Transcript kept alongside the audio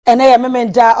Ene ya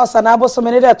memenda osana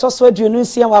abosomene de toso aduonu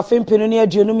nsia wa fempenu ne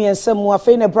aduonu miensam wa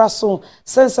fe ne braso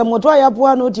sense modo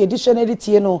ayaboa no de edition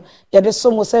editie no ye de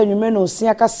so mo sa anwume no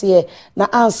nsia kase na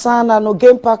ansa na no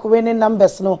game park winning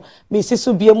numbers no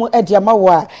misisu biemu ede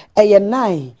amawa eye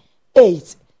 9 8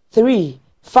 3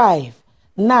 5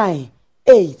 9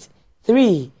 8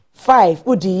 3 5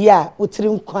 udi ya utiri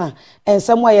nkwa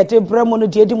ensam wa yede bramo no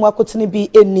de edi mu akotene bi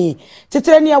eni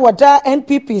titreni awada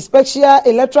NPP Special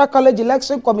Electoral College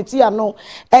Election Committee ano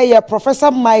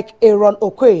Professor Mike Aaron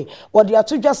Okwe wode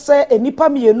atodwa se enipa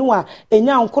mienu a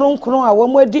enya nkronkron a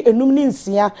wamo edi enum ni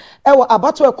nsia ewo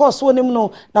abato ekọọso onim no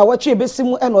na watwe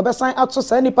ebesimu eno obesan ato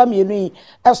sa enipa mienu yi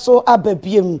eso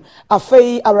ababiem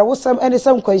afei arawosam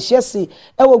enisam kwanhiasi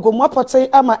ewo gomu apote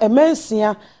ama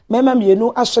emansia mema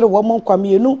mienu ahwere wo mo nkwa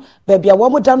mienu babia wo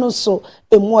mo da no so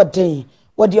emu oden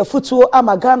wodi afutuo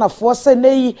ama Ghana fo se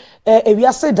nei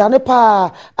ewiase dane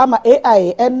pa ama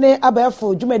AI ene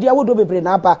abafo dwumadi awodo bebre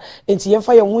na aba enti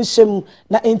yemfa ye hunhyem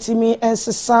na entimi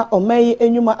ensesa omai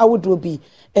enwuma awodo bi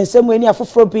ensemu eni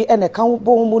afoforo bi ene kan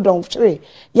bo mu don hwere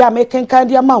ya mekenkan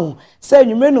dia mawo se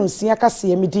enwume no nsia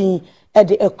kase emidin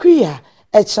ede akuya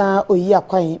echa oyi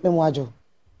akwan memwajo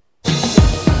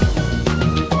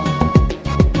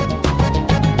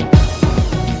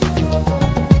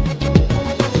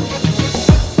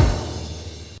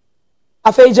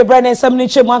Afeije Brennan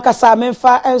Samniche Mwankasa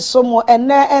Memfa Ensomo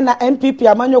ena NPP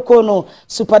Amanyoko no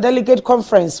Super Delegate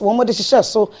Conference womo de hihye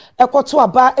so ekoto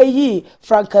aba eyi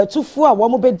Franka Tufu a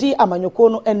womo bedi Amanyoko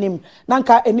no enim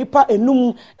nanka enipa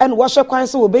enum en wo hwe kwan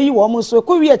se wo beyi womo so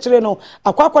ekowi akire no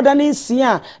akwakoda ne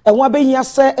nsia enwa behia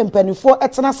se empanifo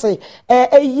etena se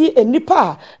eyi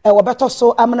enipa wo beto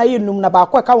so amana yenum na ba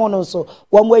akwa ka wono so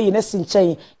womo eyi na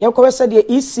sinchen yekowe se de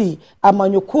EC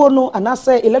Amanyoko no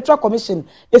anase Electoral Commission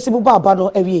esibuba no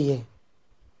ewiye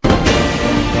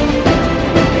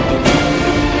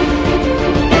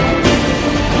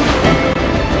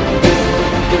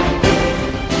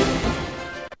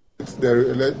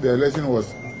The election was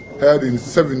held in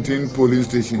 17 polling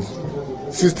stations,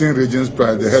 16 regions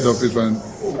prior the head office one,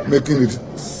 making it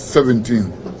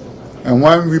 17. And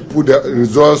when we put the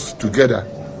results together,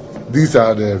 these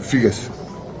are the figures.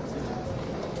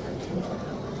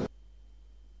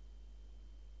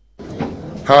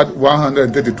 Had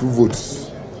 132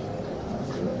 votes.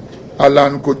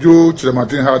 Alan Kojo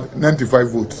Chiramatin had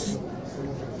 95 votes.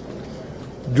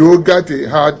 Joe Gatti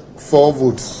had 4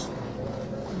 votes.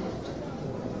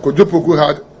 Kojo Poku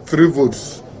had 3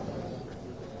 votes.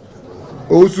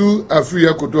 Osu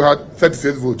Afriya Koto had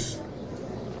 36 votes.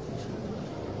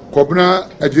 Kobna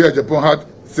Ajia Japan had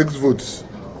 6 votes.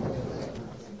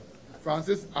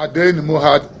 Francis Adenimo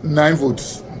had 9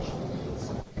 votes.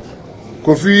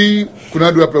 Kofi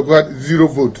Kunadu Aproko had 0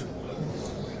 votes.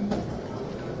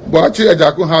 Boachi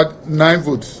Ajako had 9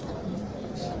 votes.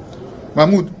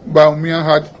 Mahmoud Baumia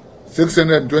had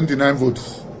 629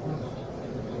 votes.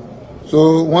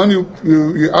 So when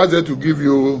you asked her to give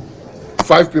you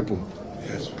 5 people.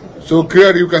 Yes. So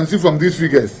clearly you can see from these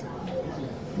figures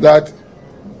that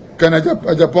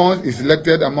Japan is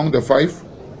elected among the 5.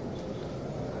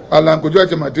 Alan Kojo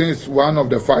Chamatin is one of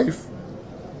the 5.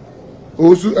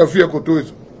 Osu Afia Koto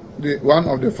is one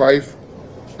of the 5,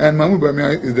 and Mahmoud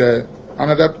Bamia is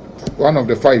another one of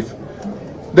the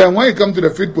 5. Then when you come to the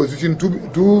 5th position,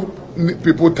 two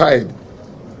people tied.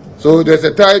 So there's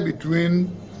a tie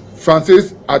between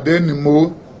Francis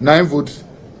Adenimo 9 votes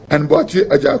and Boachi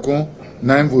Ajakon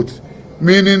 9 votes,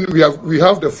 meaning we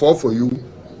have the 4 for you,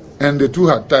 and the 2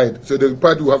 are tied. So the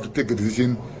party will have to take a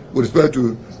decision with respect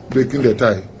to breaking the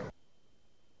tie.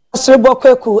 Srebo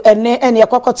kweku ene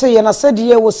yakokote ye na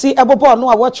sedie wosi ebobo no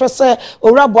a wotrese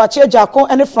owura boache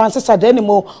Ajakon ene Francis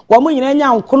Adenimo wo mo nyina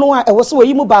nya nkono a ewo se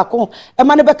woyi mu baako e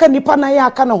ma ne beka nipa na ya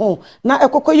aka ne ho na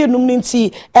ekokoye num ni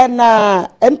nti na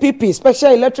MPP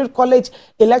Special Electoral College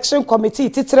Election Committee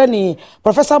titreni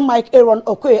Professor Mike Aaron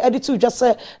Okwe editu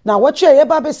dwase na wotwe ye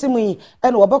ba besimu yi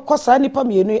ene wo bekosa nipa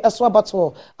mienu eso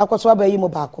abato akwato abayi mu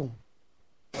baako.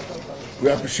 We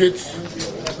appreciate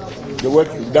the work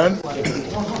you've done.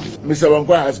 Mr.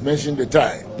 Wankwa has mentioned the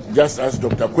tie, just as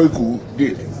Dr. Kweku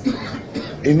did.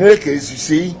 In any case, you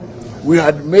see, we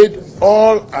had made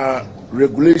all our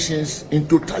regulations in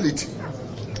totality,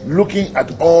 looking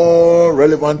at all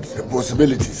relevant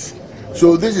possibilities.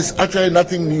 So this is actually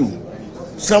nothing new.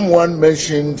 Someone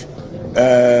mentioned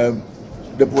the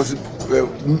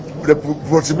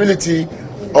possibility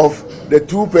of the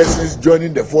 2 persons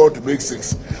joining the 4 to make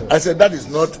 6. I said that is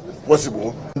not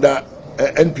possible under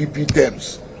NPP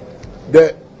terms.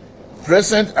 The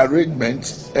present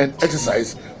arrangement and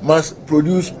exercise must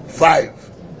produce 5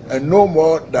 and no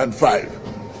more than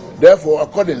 5. Therefore,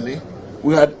 accordingly,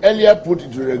 we had earlier put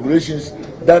into regulations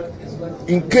that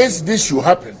in case this should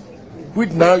happen,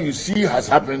 which now you see has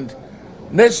happened,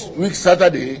 next week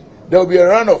Saturday there will be a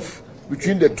runoff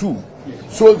between the two,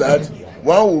 so that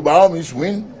one will by all means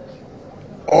win,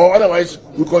 or otherwise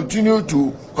we continue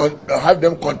to have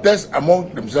them contest among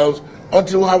themselves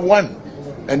until we have won,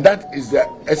 and that is the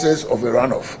essence of a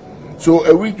runoff. So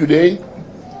a week today,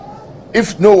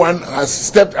 if no one has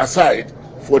stepped aside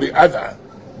for the other,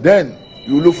 then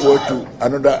you look forward to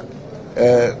another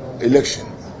election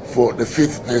for the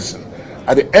fifth person.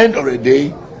 At the end of the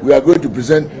day, we are going to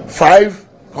present 5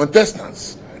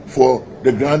 contestants for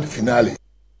the grand finale.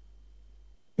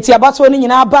 Tiabato ni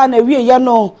nyina ba na wie ye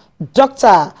no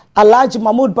Dr. Alhaji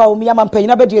Mahmoud Bawumia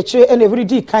mampanyina be de kire ene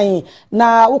everyday kan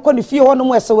na wokɔ ne fie hɔ no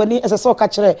mu ɛsɛwani ɛsɛsɛ ɔka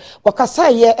kyerɛ wɔkasa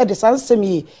ye ɛde sansɛm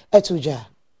yi ɛtuja.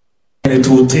 It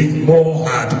will take more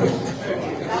hard work.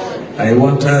 I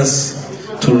want us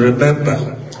to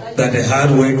remember that the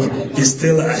hard work is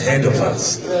still ahead of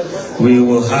us. We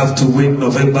will have to win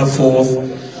November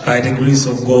 4th. By the grace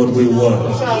of God, we won.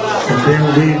 And then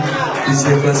win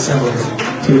December 7th,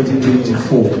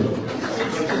 2024.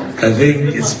 I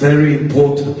think it's very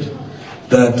important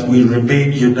that we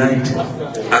remain united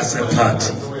as a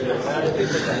party.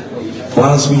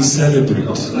 Whilst we celebrate,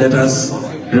 let us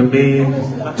remain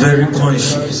very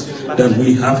conscious that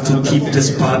we have to keep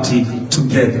this party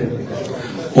together.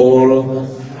 All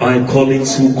my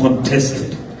colleagues who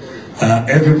contested,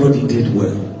 everybody did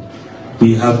well.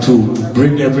 We have to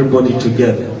bring everybody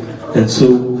together. And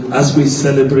so as we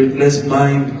celebrate, let's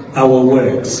mind our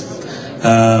words.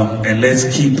 And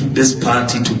let's keep this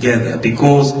party together,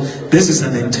 because this is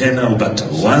an internal battle.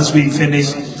 Once we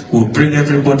finish, we'll bring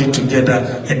everybody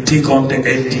together and take on the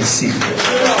NDC.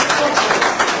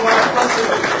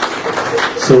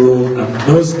 So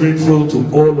I'm most grateful to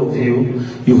all of you.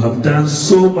 You have done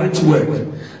so much work.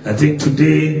 I think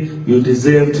today you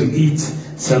deserve to eat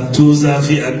some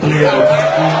tuzafi and play our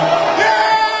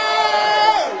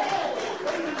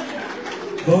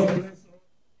God bless.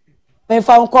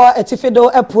 Memfa nko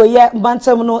etifido epoye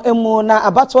bantam no emu na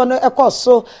abato no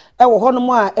ekoso ewo honom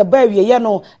a eba awieye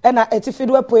no na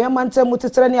etifido epoye bantam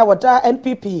tetere ne awoda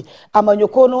NPP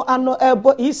amanyoko no ano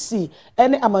ebo EC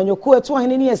ene amanyoko eto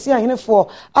ahene ne asi ahenefo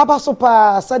abaso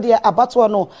pa sade abato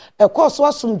no ekoso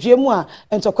asomdwemu a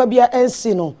entokwa bia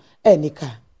ensi no enika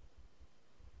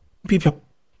pipa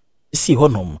si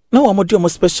honom na wa modie mo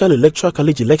special electoral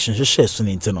college election hwehwe so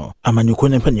ne ntino amanyuko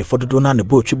ne mpanyefo dodo na ne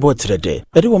bo twibo trede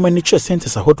ede wo mani twa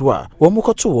centers ahodo a wo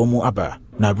mukoto wo mu aba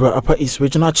na bro Upper East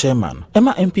Regional Chairman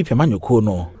Emma MPP amanyuko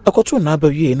no akoto na aba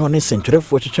wie no ne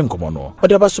sentwerefo twetwe nkomo no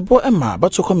ode abasobo Emma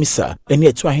abato komisa ene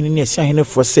etu ahene ne asi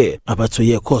ahenefo se abato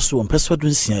ye course wo mpeso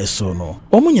dunsia eso no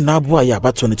wo mu nyina abo ya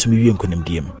abato ne tumi wie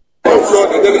nkonimdiem. So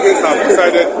the delegates have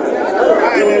decided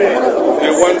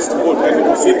they want to vote and they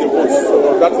will see the votes.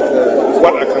 So that is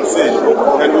what I can say.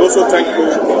 And we also thank you.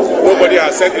 Nobody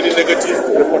has said any negative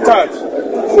reportage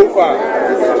so far.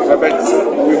 But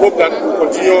we hope that we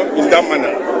continue in that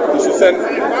manner. We should send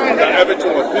that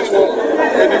everything was peaceful.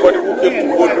 Anybody who came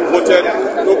to vote voted.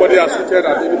 Nobody has shooted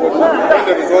at anybody. When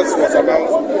the results was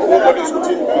announced, nobody is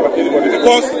shooting at anybody.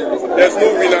 Because there's no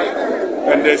winner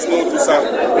and there's no loser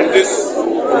in this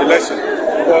election.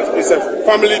 Because it's a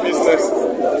family business.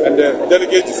 And the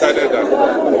delegate decided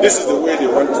that this is the way they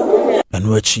want to.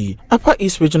 Anuachi, Upper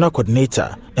East Regional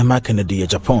Coordinator, Emma Kennedy,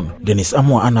 Japan, Dennis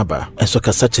Amo Anaba, and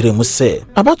Sokasachire Muse,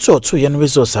 about 2 yen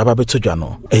resource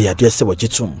Ababetojano, a Yadiase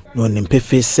Wajitum, no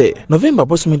Nimpefe say, November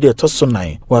Boss Media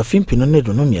Tosonai, while Fimpinone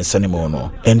Dunumi and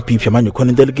Sanimono, NPP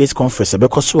Manucon Delegates Conference,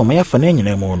 Abekosu, Maya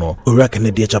Fanene Mono, Ura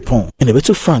Kennedy, Japan, and a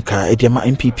betu Franca, Ediama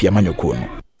MPP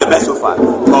Manucon. The best so far,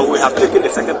 but we have taken the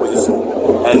second position,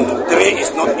 and 3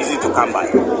 is not easy to come by.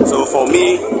 So for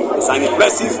me, it's an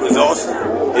impressive result.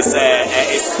 It's a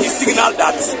signal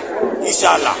that,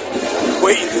 inshallah,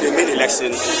 going into the main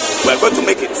election, we're going to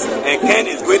make it, and Ken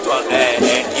is going to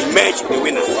emerge the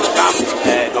winner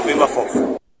come November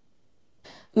 4th.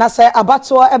 Na se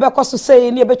abato ebekoso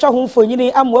sei ne ebetwa ho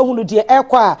mfonyini amwa hunu de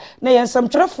ekwa na yensam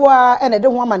twerefo a ene de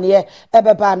ho amane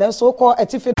ebeba na so ko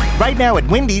atifi. Right now at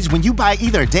Wendy's, when you buy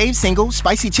either Dave's single,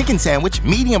 spicy chicken sandwich,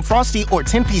 medium frosty, or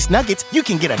 10-piece nuggets, you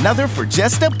can get another for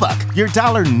just $1. Your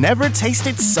dollar never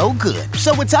tasted so good.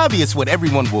 So it's obvious what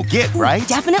everyone will get, right?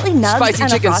 Definitely nugs spicy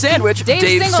and chicken a sandwich,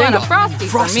 Dave's single and a frosty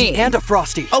for me. And a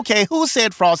frosty. Okay, who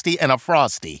said frosty and a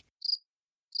frosty?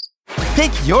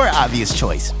 Pick your obvious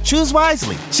choice. Choose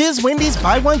wisely. Choose Wendy's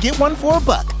buy one, get one for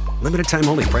 $1. Limited time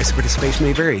only. Price and participation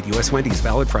may vary. U.S. Wendy's,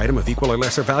 valid for item of equal or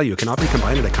lesser value. Cannot be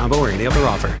combined in a combo or any other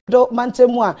offer. Do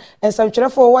mantemwa and some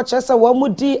for watch us a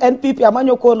wamudi NPP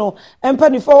amanyokono and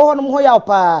penny for one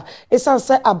hoyapa. It's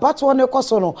answer about one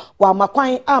cosono while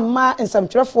Maquine and some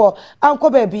for Uncle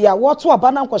Baby. What to a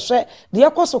banana coshe, the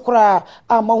Akosokra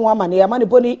among woman, Yamani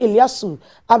Boni Iliasu,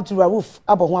 Abdurrauf,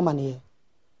 Abawamani.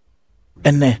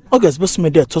 Ene August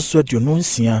Bosmede Toswa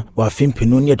Dununsia, wa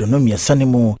Fimpinunia Donomia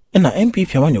Sanimu, and a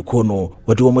MPP Amanyokono,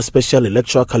 what do almost special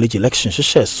electoral college election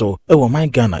share so, my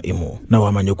Ghana emu. Now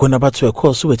Amanyokona about to a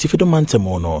course with Tifido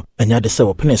Mantemono, and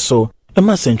Yadesa Peneso. A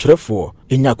mass central for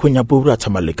in Yakunya Bura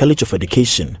Tamale College of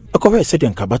Education. A correct said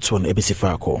in Kabaton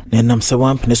Ebisifako. Nenam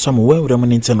Sawan Penesam well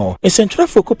remonintano. A central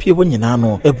for copy when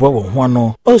Yanano, a bow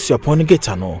one, also upon a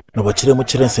getano. No what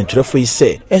Chilemuchiran central for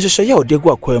say, and Shaya de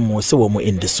Guaquemo so mo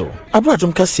in the so.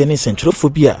 Adom Kaseɛ central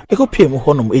phobia, a copy of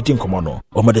honum 18 commono.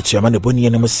 Or Mother Chiamani Boni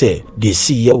and say, the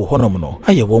CEO honomono,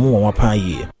 I a woman one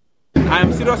pie. I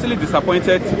am seriously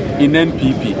disappointed in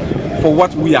NPP for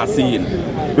what we are seeing.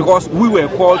 Because we were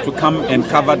called to come and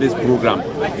cover this program,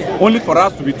 only for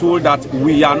us to be told that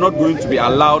we are not going to be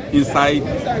allowed inside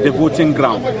the voting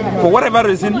ground. For whatever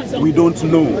reason, we don't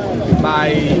know.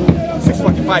 By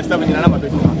 6:45, 7 I'm a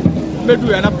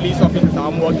Bedu and a police officer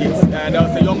are more kids. There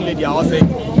was a young lady I was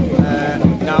saying,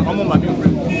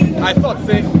 I thought,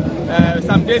 say,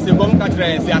 some days ago, I'm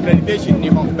catching the accreditation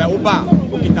in the Oba,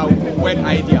 who get out web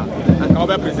idea, and I'll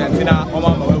be presenting our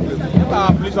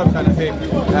police officer say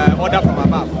order from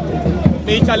above.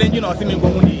 They challenging us in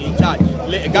charge.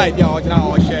 A guy there or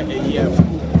share a year.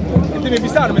 It may be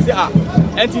sad to say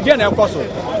and today now also.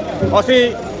 Or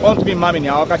say want to be mommy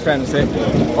our friend say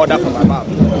order from above.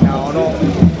 Now no,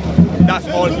 that's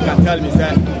all he can tell me.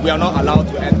 Say we are not allowed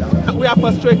to enter. We are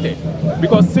frustrated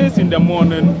because since in the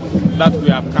morning that we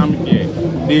have come here,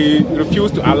 they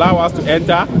refuse to allow us to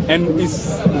enter, and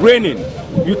it's raining.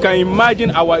 You can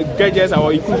imagine our gadgets,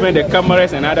 our equipment, the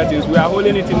cameras and other things. We are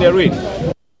holding it in the rain.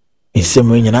 In some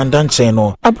way, Nandan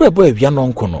Cheno, a brave boy,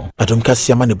 Yanon Kono, Adom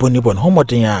Kaseɛ Mani Boni Bon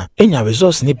Homodea, Enya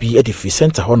resource ni be edifice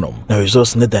center honum, na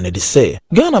resource ne than it is say.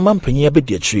 Ghana Mampany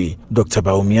Abedia tree, Dr.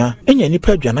 Baumia, Enya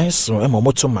Nipa Janaiso, Emma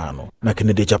Motomano, na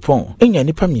Canada Japan, Enya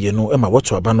Nipa Mieno, Emma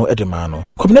Watuabano Edemano,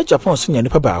 Comune Japan Senior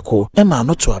Nipa Bako, Emma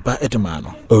Notuaba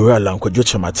Edemano, Ora Lanko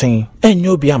Jocha Martin,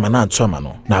 Enyo Biamana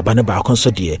Tuamano, na Bane Bakon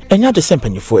Sodie, Enya de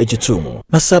Sempany for Editumo,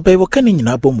 na Sabe Wakani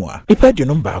Nabomwa, Nipa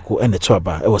Dunum Bako and the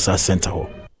Tuaba, was our center.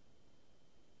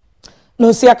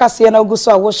 No si Kaseɛ na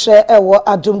oguso a wo hye ewo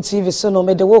Adom TV so no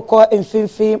me de wo kɔ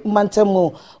mfimfi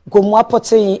mantemu gomu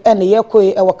apoten ene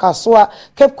yekoi ewo Kasoa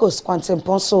Cape Coast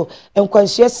kwantempon so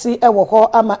enkwanhia si ewo hɔ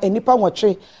ama enipa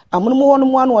nwɔtwe amunmu hɔ no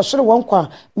mu anu ɔhwere wɔn kwa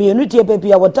mienu die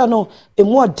baabi a wɔda no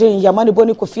emu ɔden Yamani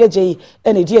Boni Kofi Agye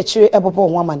ene die akyire ebobo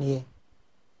ho amane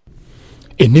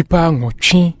Enipa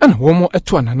ngotwe ana womo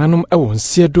eto anananum ewo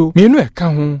nsiedo mienu eka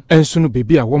ho enso no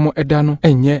bebi a womo eda no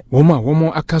enye womo a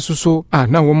womo akasuso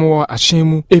na womo wa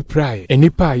ahyemu eprai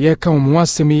enipa ye ka womo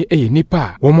asemi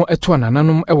enipa womo eto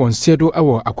anananum ewo nsiedo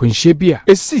ewo akwanhie bi a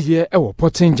esiye ewo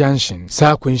Porting Junction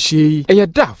sa akwanhie yi eye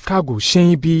daf cargo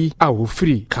hyen bi a wo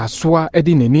free Kasoa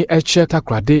edi nani eche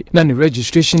takrade na ne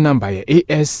registration number ye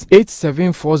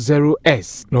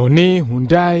AS8740S no ne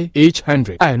Hyundai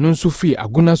H100 a no nso free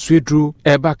Aguna Swedru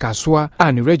Eba Kasoa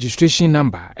and registration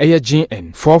number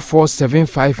GN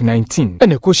 447519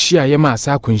 ene ko hia ye ma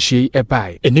asa kwanhie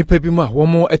ebai enipa bi ma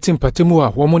womo etimpatemu a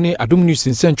womo ne Adom News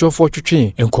nsentwofo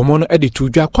twetwe enkomo no ede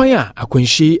tudwa kwan a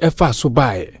akwanhie efa so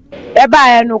bae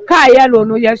ebai no ka yelo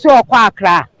no yeso okwa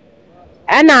akra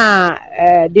ena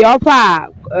the offer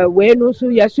we no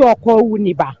so yeso okwa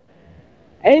wuniba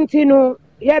enti no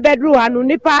ye bedru anu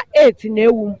nipa 8 na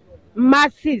ewu ma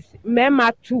 6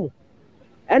 mema 2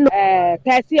 and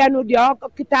Kaseɛ no the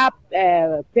kita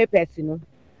papers no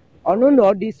ono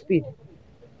no this speed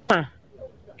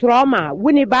trauma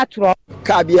wini ba trauma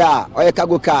ka bia oye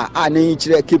cargo car a na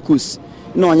yikyire Cape Coast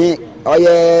na onye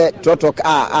oye truck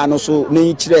a no so na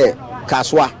yikyire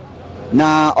Kasoa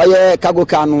na oye cargo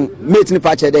car no mate ni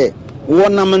pa che de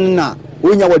wonam na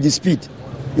onya wo the speed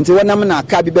nti wonam na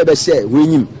car bi bebe share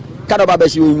wenyim kada ba be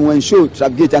shi wen show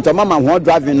traffic gate and mama ho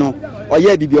driving no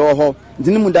oye bibi ho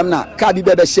ntini mundam na car bi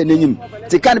bebe share nenyim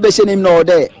ti kan be share nenyim na o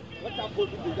de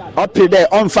opre de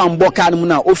on fan bo car no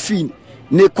na ofi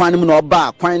ne kwan mu na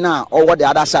oba kwan na owo de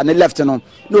other side ne left no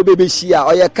no bebe shia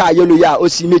oye car yellow ya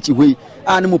osi mechi hoi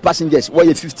animu passengers wo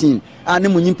ye 15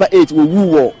 animu nyimpa 8 wo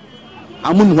wu wo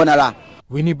amun honara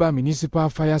Winneba Municipal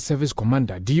Fire Service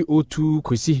Commander DO2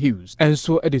 Kwesi Hills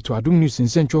enso editor Adom News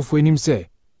nsentwofo enim se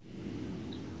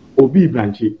obi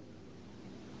branchi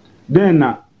then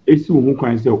na esi wo ho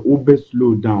kwan sɛ obe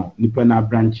slow down nipa na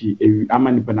branch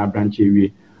ama nipa na branch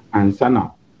ewie ansa na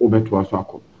obeto aso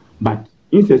akọ but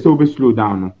instead sɛ obe slow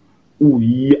down no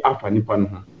uyi afa nipa no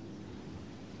ho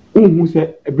unhu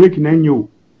sɛ break na nyo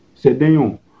sɛ den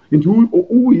yo nti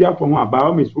uyi afa ho aba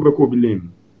o mes obekɔ bi lane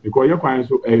because your kwan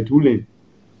so 2 lane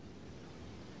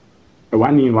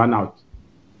 1 in 1 out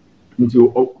nti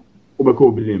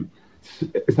obekɔ bi lane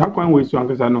sa kwan we so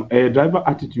ankasa no driver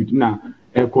attitude na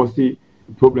cause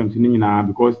problems ni nyina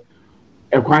because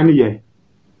ekwan no ye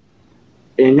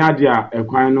enya dia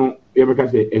ekwan no ye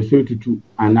beka say eso tutu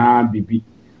ana bibi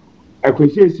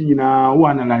ekwese esi nyina wo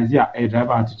analyze a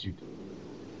driver attitude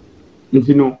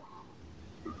nti no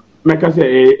meka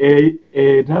say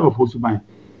driver for suban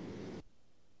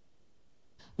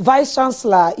Vice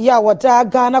Chancellor Yawada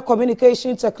Ghana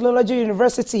Communication Technology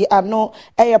University ano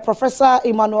Professor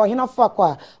Emmanuel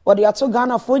Hinafakwa wadi ato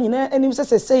Ghana fo nyina anim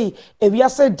sesesei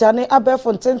ewiase dane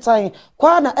abefo ntentan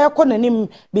kwa na ekọ nanim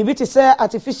bibiti se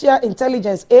artificial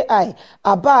intelligence AI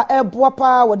aba eboa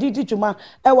pa wadi djuma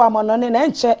ewa amanone na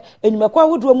enche enyumakwa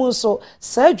woduo mu nso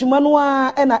sa djuma no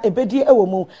a na ebedie ewo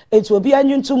mu enti obi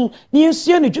anyuntum ni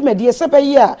nsuo ne dwumadie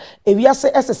sebayi a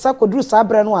ewiase esesa koduru sa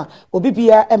abre no a obi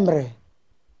bia emre.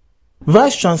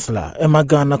 Vice Chancellor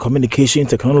Ghana Communication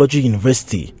Technology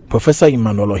University, Professor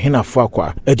Emmanuel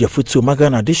Hinafakwa, Ediafutu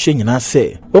Magana Dishe nyina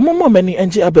se, omo mani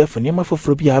enje abefo niema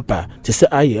foforo bi aba, te se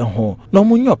aye ho, na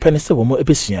omo nyo pene se womo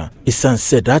ebesua. Isan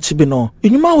se dachi bi no,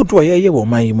 enyuma odo ye wo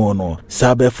man mu no,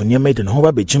 sa abefo niema de no ho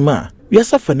ba bejuma.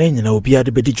 Wiasa fa na nyina obi ade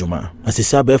bedi juma.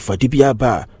 Asese abefo de bi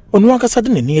aba. Onu akasa de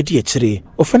ne edi ekire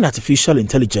ofen artificial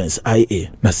intelligence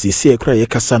IA na sisi ekra ye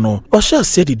kasa no o sha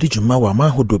se di djuma wa ma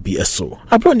hodo bi eso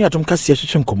abro ne Adom Kaseɛ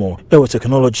hwehwe nkomo e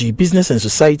technology business and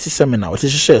society seminar o te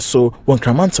hwehwe so won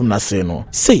kramantum na se no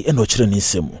sei e no kire ne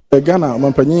nsem Ghana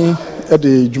mampanyi e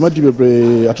de djumadi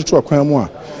bebre atoto akwan mu a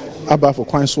aba for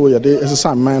kwan so ye de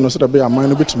esesa man no so da be aman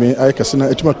no bitimi aye kase na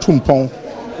etima tumpon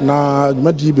na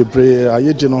djumadi bebre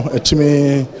ayeje no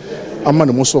etimi ama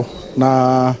ne mo so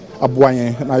na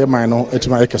abuanye na yeman no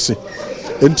etima ekese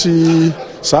enti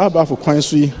saa ba for kwan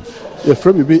so yi ye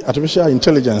fra bibi artificial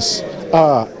intelligence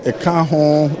eka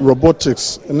ho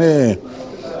robotics ne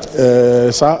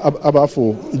saa aba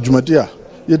for dwumadia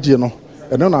ye die no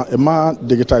eno na ema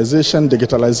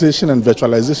digitalization and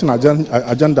virtualization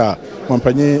agenda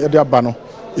mampanye ede aba no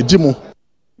edimu.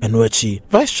 Enuachi,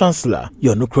 Vice Chancellor,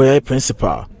 your nuclear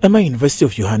principal, Emma University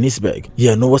of Johannesburg,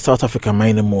 ye no South Africa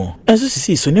mine mo. And so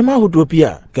see, so nema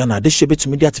hudobia, Ghana de shebe to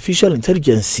media artificial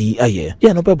intelligence aye,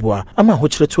 ye no beboa, ama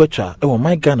hochre tuetra, ewa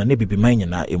my Ghana ne bibi mine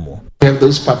na emo. We have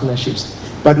those partnerships,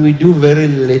 but we do very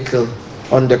little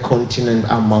on the continent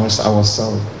amongst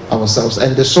ourselves.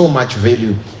 And there's so much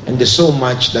value, and there's so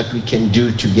much that we can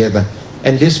do together.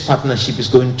 And this partnership is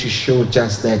going to show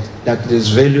just that there's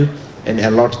value, and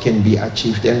a lot can be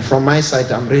achieved. And from my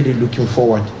side, I'm really looking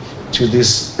forward to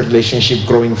this relationship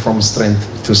growing from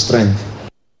strength to strength.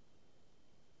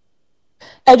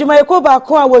 Ejumayeko ba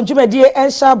ko awon dwumadie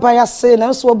ensha bayase na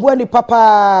nso obu ani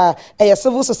papa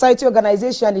civil society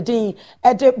organization din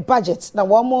ede budget na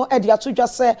wo mo ede atodwa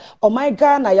se oman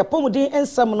Ghana yapomudin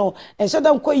ensam no ensha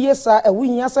dam ko yesa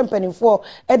ewunya sempanimfo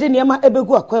ede niema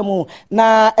ebegu akwamu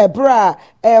na ebra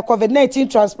COVID-19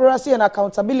 transparency and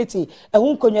accountability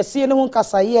ehun konyasie ne hun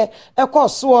kasaye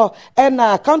ekoso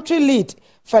na country lead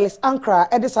Felix Ankra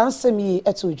ede sansemi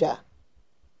etodwa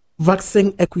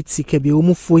vaccine equity kebi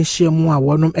omufo nhyiamu a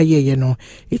wonom eyeye no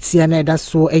etia na eda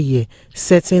so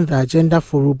setting the agenda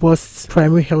for robust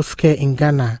primary health care in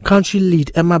Ghana. Country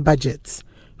lead Emma Budget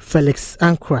Felix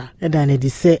Ankra eda ne di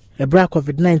se ebra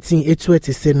COVID-19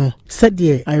 etuete se no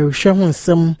sede ayehwe ho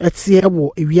nsem etie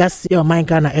ewo ewiase e oman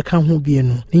Ghana eka ho bie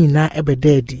no ni na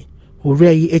ebededi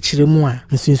Ori echiremu a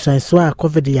nsunsuanso a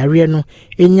COVID yare no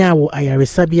enya wo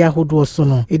ayaresabia hodo so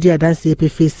no edi adanse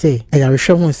epefe se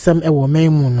ayarehwe ho nsem ewo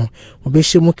manmu no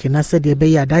obehye kena se de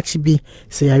be ya dachi bi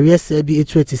se yare se bi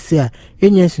etuete se a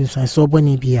enya nsunsuanso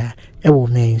boni bia ewo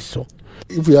manso.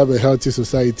 If we have a healthy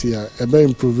society, a better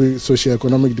improve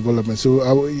socio-economic development. So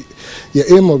the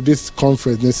aim of this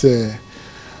conference is a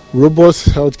robust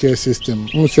healthcare system.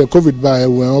 We say COVID by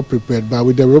we're all prepared, but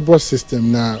with the robust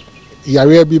system now,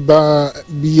 you'll be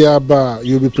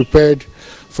prepared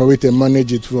for it and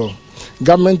manage it well.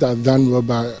 Government has done well,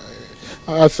 but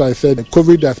as I said,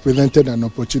 COVID has presented an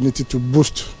opportunity to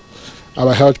boost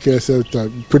our healthcare sector,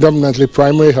 predominantly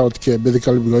primary healthcare,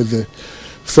 basically because the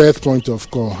first point of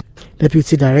call.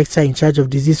 Deputy Director in charge of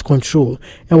disease control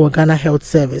and Ghana Health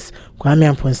Service, Kwame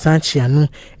Amponsanchi anu,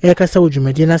 ekasa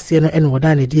ujumedina sieno en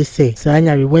wadane di se, sa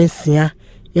anyari wensia,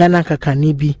 yana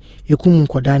kakani bi ekum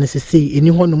nkoda ne sesei eni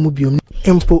ho no mu biom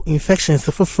empo infections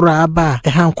foforo aba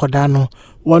eha nkoda no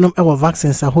wonom ewo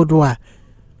vaccines ahodo a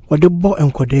wode bo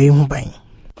nkoda yi ho ban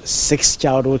 6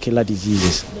 childhood killer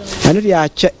diseases anu dia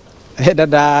che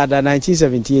da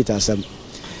 1978 asam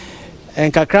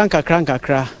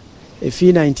enkakra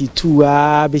efi 92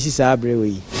 a besi sa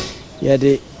brewe ye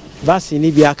de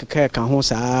vaccine bi akaka ka ho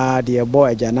saa de ebo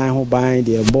ajanan ho ban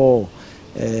de ebo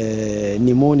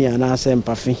pneumonia na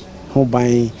sempafi ho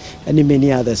ban any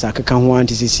many others akaka ho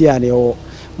antisisi ane o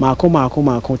mako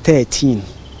 13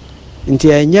 nti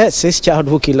enye 6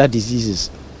 childhood killer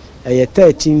diseases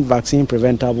 13 vaccine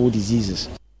preventable diseases.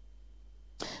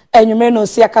 Enyume no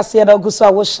si Kaseɛ da guso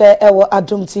a wo hye ewo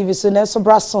Adom TV so na so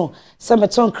braso se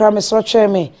meton kra me so twe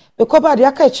me bekoba de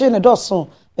aka echi ne doso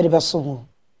me de beso ho.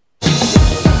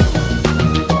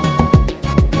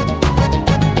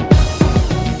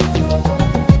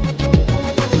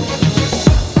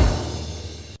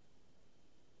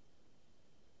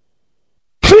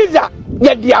 Freezer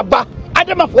ya diaba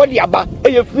Adama fo diaba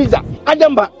eye freezer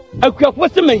Adama akuafo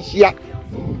se manhia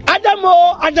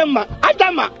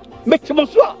Adama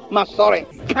metimoso ma sorry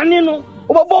kanino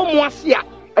obobo mu ase a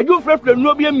adwofrefre nu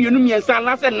obi amienu miensa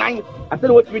na se nan ase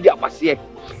na wotumi di akwase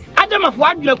Adama fo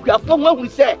adwena akuafo ho ahuri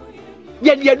se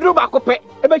ye duro ba kope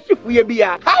ebe shifu ye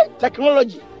bia high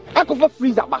technology akofo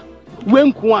freezer ba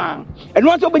wenku a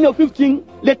eno anto benya 15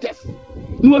 latest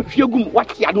nu ahwiegum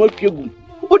watia na ahwiegum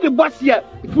odi bosia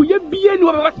fu ye bia ni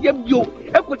obasia bio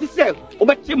ekoti se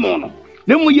obetimo no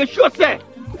na mu ye sure se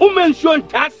o mention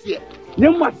tasie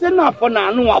nemu asena afọ na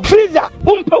anu a freezer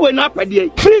umpewe na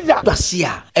apade freezer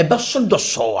basia ebe so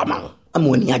doso ama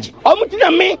amoni age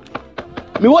omutina me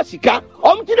wasika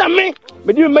omutina me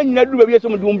di me nyina du bia so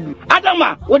me dum bi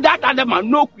Adama without Adama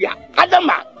no kuya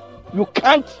Adama you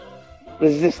can't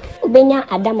resist obenya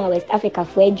Adama West Africa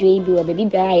for adwe bi wo bebi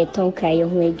bia ye ton kraye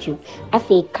ho adwu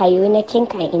afi kayo na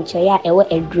kenkan enchoya ewo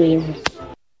adure ho.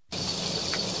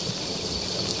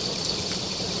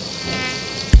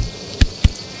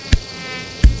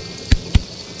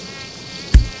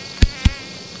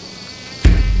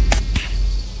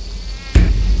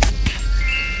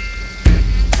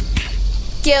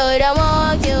 Kill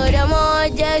them all,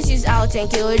 just use out and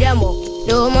kill them all.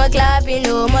 No more clapping,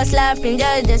 no more slapping,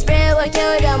 just the spray will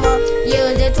kill them all.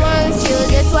 Use it once,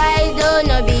 use it twice, do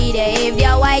not be there if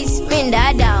they're wise. Spin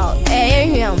that down,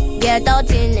 get out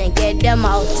in and get them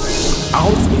out.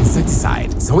 Out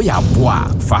insecticide, so ya bois,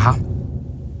 faha.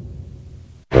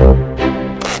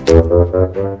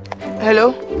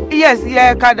 Hello? Yes,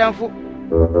 Kadamfu.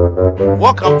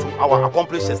 Welcome to our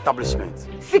accomplished establishment.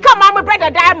 Sika mama brother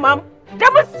die mom.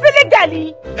 That was silly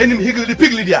galley. Enemy higgly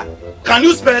pigly there. Can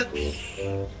you spell?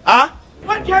 Huh?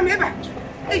 What can you ever?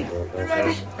 Hey,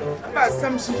 ready? About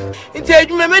something. It's a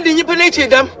moment in you penetrate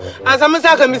them as I'm a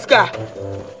saka miska.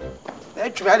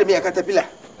 That you had me a caterpillar.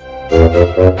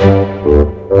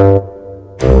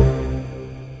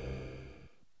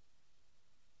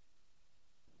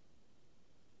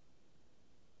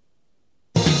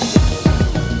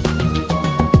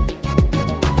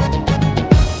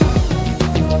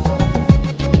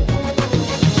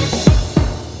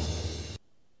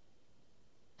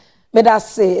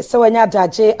 Medase se wanya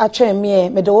daje atwemie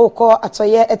medewo ko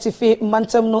atoye etifi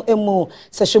mantam no emu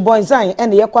se shibon zan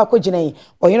ene ye kwa koginan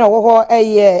oyina wo ho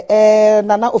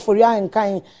nana ofori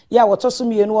ankan ya wotoso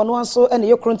mienu ono anso ene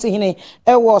ye kronti hine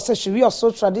ewo se shiri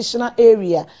oso traditional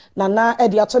area nana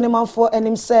edi atone manfo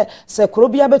enim se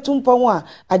krobia betumpon a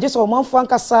agese o manfo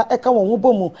ankasa eka won ho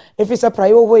bomu efi se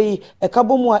prayo hoyi eka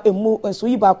bomu a emu enso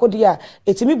yi ba kodi a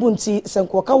etimi bunti se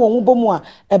nkoka won ho bomu a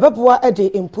ebeboa ede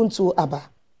impuntu aba.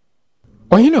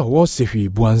 Oyina wo sefi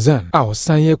buanzan a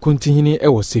osanye kontihini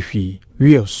ewo sefi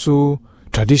we so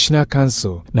traditional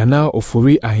council nana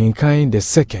ofori ahenkan the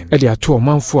second edi ato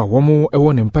manfo a womo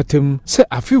ewo ne mpatem se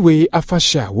afiwe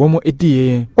afahya womo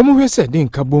edie womo hwese din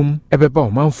kabom ebeba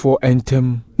manfo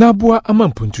entem na boa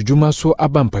amampuntujuma so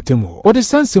aba mpatem ho wode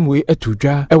sansem we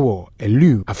atudwa ewo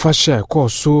elu afahya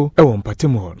koso ewo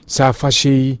mpatem ho sa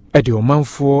afahye edi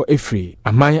omanfo efri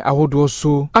aman ahodo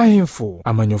so ahemfo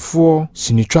amanyofo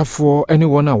sinitwafo ene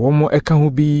wona womo eka ho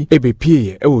bi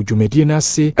ebepie ewo dwumadie na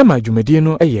ase ema dwumadie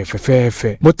no eye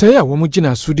fefefe motaye a womo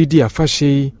gina so didi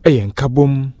afahye eye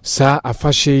nkabom sa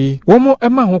afahye womo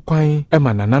ema ho kwan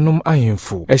ema nananom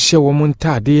ahemfo ehye womo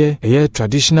ntade eye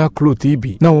traditional cloth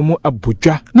bi na womo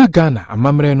abodwa na Ghana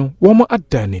amamre no womo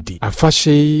adanedi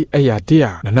afahye eye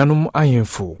a nananom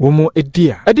ahemfo womo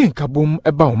edia ede nkabom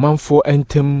eba omanfo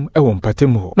entem ewo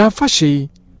mpatem ho na afahye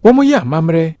womo ye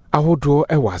amamre ahodo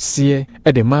ewase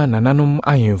ede ma nananom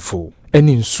ahemfo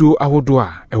ene nsuo ahodo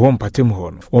a ɛwɔ mpatem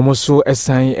hɔ no wɔn so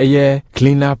ɛsan ɛyɛ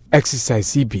clean up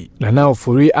exercise bi na na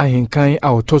ofori ahenkan a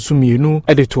ɔtɔso mienu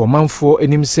ɛde to ɔmanfoɔ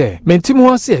anim sɛ mentim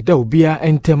ho ase ɛda obia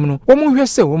ɛntɛm no wɔn hwɛ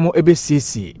sɛ wɔn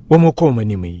ɛbɛsiesie wɔn kɔ wɔn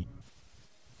anim yi.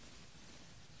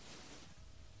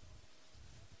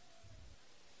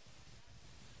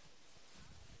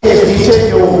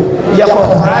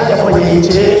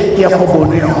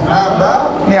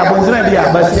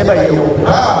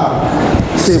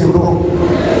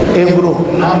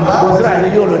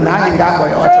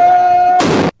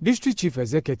 District Chief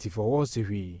Executive for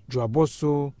Wasewi,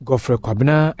 Joaboso, Gofre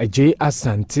Kwabena, Ajay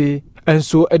Asante,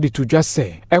 enso editu dwa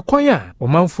se ekwan a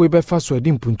omanfo ebefa so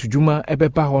edi mpuntudwuma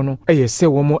ebeba ho no eyese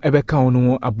womo ebeka ho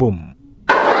no abom.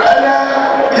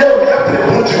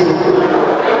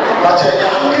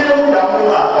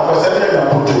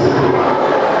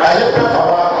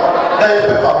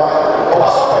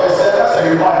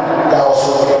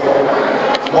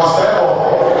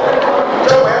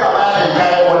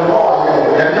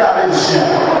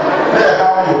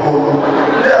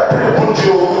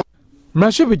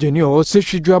 Mrashobejeni o se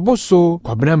hwidwaboso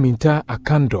kwabena minta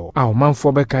akando a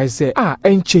omanfo bekai se a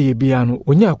enche ye bia no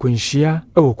onya akwanhia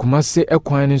ewo kumase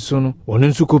ekwan ne so no ono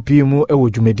nso kopie mu ewo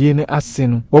dwumadie ne ase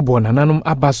no wobo nananom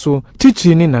abaso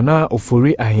titiri ni nana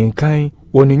ofori ahenkan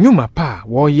woni nyuma pa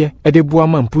woye ede boa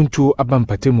mampuntu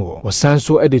abampatemu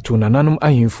osanso ede to nananom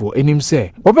ahemfo enim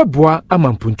se wobeboa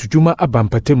amamputudwuma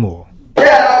abampatemu.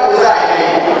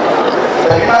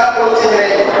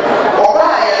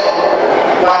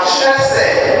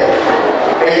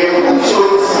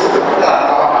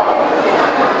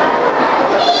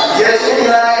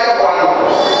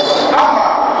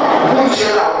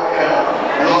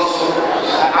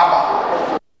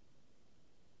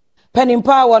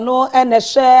 Penimpa wano ene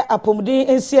share apomdi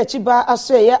ensi achiba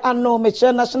asoye ano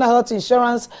meche National Health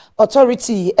Insurance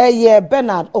Authority eye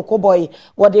Bernard Okoboy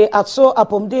wode atso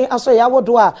apomdi asoye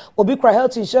awodo a obi kra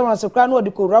health insurance kra no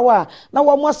odi korawa na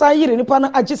wo mosa yire nipa no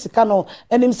agisika no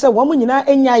enim se wo nyina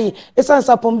enyai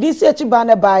esansa apomdi ensi achiba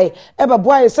na bai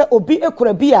ebeboa se obi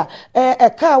ekura bia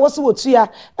eka wo se wotua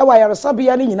wa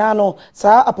yaresabia ni nyina no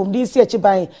sa apomdi ensi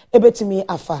achiba ebetimi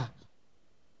afa.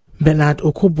 Bernard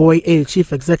Okoboy,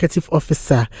 Chief Executive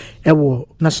Officer,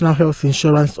 National Health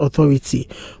Insurance Authority,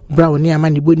 Brown near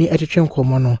Manibuni Etchem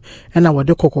Comono, and our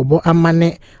de Kokobo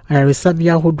Amane,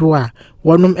 Arisabia Hodua,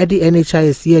 one Eddie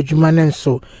NHIS year Jumanen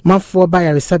so, Mafo by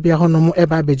Arisabia Honomo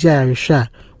Eba Beja Risha,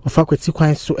 or Faculty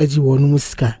Quine so Edgy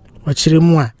Wonuska.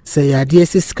 Wachirimwa say ya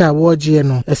DSSK woje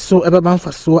no eso ebeban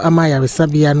faso ama ya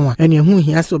resabia no ene hu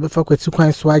hia so befa kwatu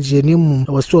kwan so agye ne mu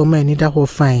waso ma ni da ho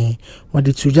fan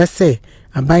wode tuja say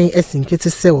aban esinkete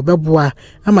se obeboa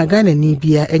ama Ghana ni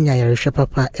bia enya yarehwe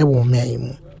papa ewo man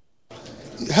mu.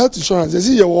 Health insurance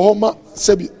ezi ye wo ma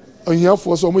sebi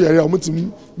ohiafo so mo yare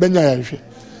omutim benya yarehwe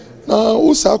na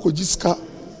usa akojiska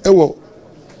ewo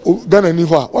Ghana ni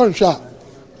ho a wonhwe a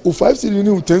o 5 cedi ni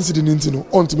o 10 cedi ni ntino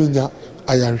ontime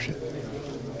ayarehwe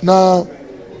na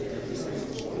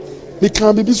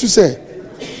nikan bibi su se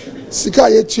sika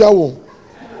yetua won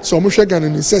so mo hwe Ghana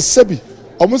ni se sebi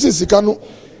omo se sika no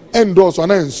endorse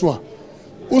ana enso a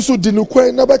usu di no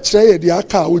kwan na ba kire ye di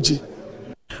aka oji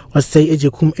Wasay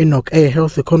Ejekum Enoch a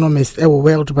health economist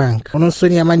World Bank ono so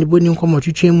ni amani boni nkomo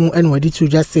twetwemu ene wadi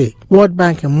tuja se World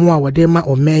Bank mo a wade ma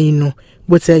oman no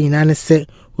bota yina ne se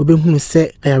obehunu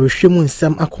se ayarehwemu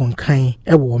nsam akonkan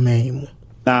ewo oman mu.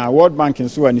 Na World Bank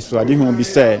nso ani so ade hu bi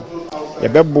se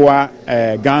yebeboa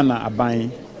Ghana aban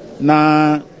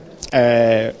na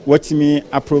watimi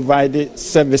provide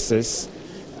services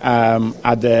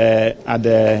at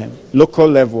the local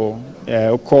level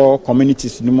core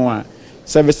communities no more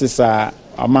services are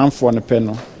amanfo no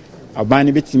peno aban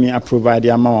ni betimi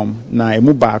provide amam na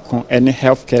emu baako any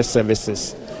healthcare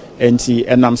services enti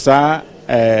enamsa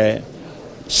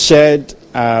shared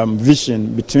vision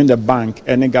between the bank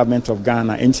and the government of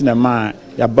Ghana enti na ma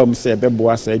yabam se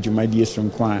beboa sa adwumadie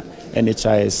sonkwa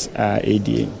NHIS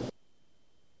ADA.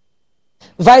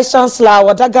 Vice Chancellor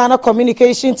wada Ghana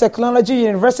Communication Technology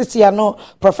University ano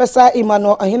Professor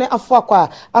Emmanuel Ahine Afuakwa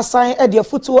assign edia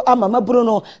futu ama maburu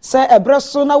no se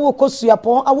ebreso na wo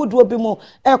kosuapon awoduo bi mu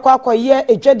ekwa ye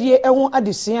edwadie ehu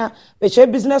adesua beche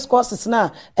business courses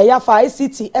na eyafa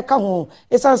ICT eka ho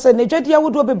esanse na edwadie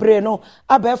awoduo bebre no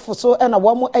abefo so na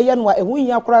wo mu eye no ehu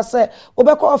hia kora se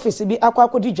obekọ office bi akwa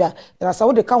akodidwa na sa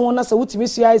wo de ka ho na se wutimi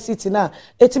su ICT na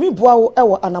etimi boa wo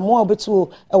ewo anamo obetuo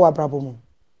ewo abrabo mu.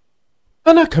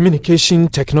 Ana Communication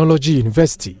Technology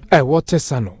University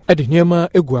Tesano ede niema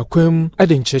egu akwam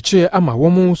ede ncheche ama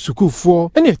womo sukufoɔ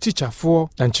ene teacherfoɔ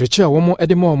na ncheche a womo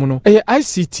ede mom no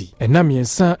ICT enam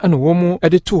yensa ana womo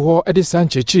ede to hɔ ede san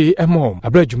ncheche emom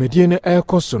abra dwumadie no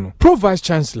ekoso no Pro Vice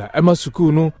Chancellor Emma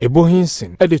Sukuu no Ebo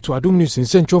Hinsen ede to Adom News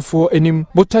nsɛntwɔfoɔ enim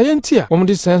botaye a womo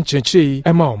de san ncheche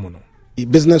ema womo no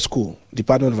Business School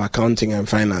Department of Accounting and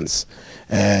Finance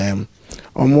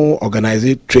Omo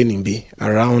organize training be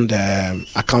around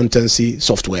accountancy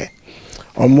software.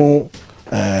 Omo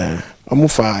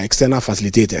for external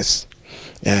facilitators.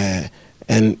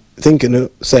 And thinking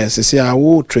says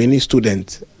our training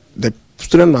student, the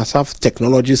student must have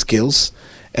technology skills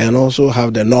and also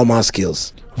have the normal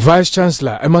skills. Vice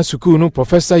Chancellor Emma Sukuu no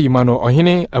Professor Yimano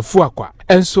Ohene Afuakwa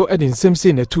enso edin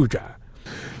semse na tudwa.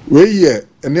 We ye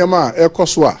enema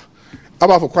ekosoa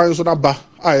aba for kwan so na ba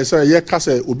I say ye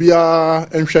kase obia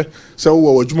enhwe se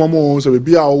wo adwuma mo se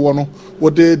bia wo no wo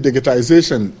de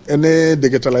digitalization any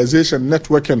digitalization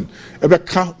networking ebe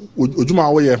ka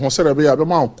adwuma wo ye ho se be ya be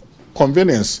ma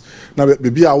convenience na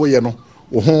bia wo ye no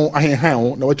wo ho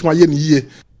ahenhan na watuma ye ni yie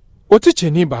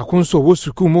Oticheni baako nso wo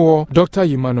Sukuu mu Dr.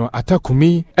 Yimano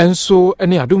Atakumi enso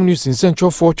ene Adom News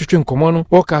nsɛntwɔfoɔ twetwe nkɔmɔ no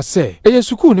wɔka sɛ eye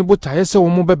Sukuu ne botaye sɛ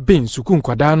wɔn bɛ ben Sukuu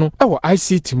nkwadaa no ɛwɔ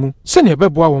ICT mu sɛ ne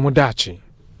bɛboa wɔn daakye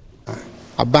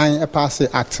Aban pass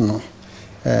act no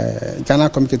Ghana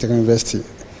Community University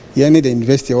yɛne the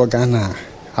university of Ghana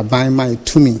aban man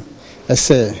to me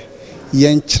ɛsɛ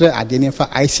yɛnkyerɛ ade ne fa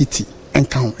ICT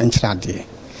enka ho enkyerɛ ade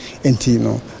enti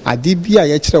no ade bia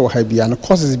yɛkyerɛ wɔ ha bia no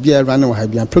courses bia run wɔ ha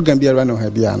bia program bia run wɔ ha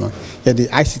bia no yɛ de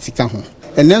ICT ka ho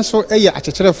ɛnɛ nso ɛyɛ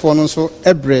akyerɛkyerɛfoɔ no nso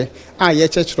ɛbrɛ a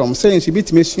yɛkyerɛkyerɛ mo sɛ nso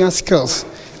bitime sua skills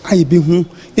a yɛbɛhu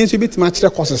nso bitime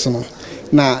akyerɛ courses no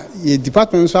na yɛ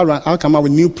department nso around come up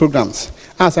with new programs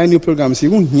as new programs you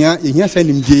here send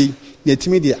him gay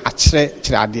yɛtimi de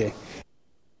akyerɛkyerɛ adeɛ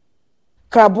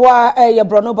Kraboa ye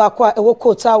brono bakwa ewo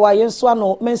kota wa yenso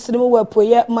ano mensinimu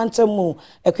wepoye mantamu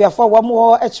ekuafo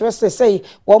wamo ekyerese sei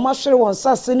wo mahwere won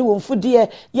sase ni wonfudie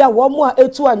ya wo a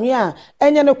etu anwea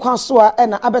enye ne kwaso a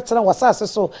na abetena wasase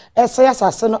so ese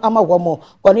asase no ama wo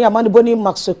woni amane boni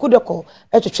maxo kudeko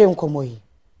etwetwe nkomoyi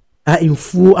a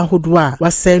infuo ahodo a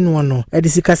wasɛe no no ɛde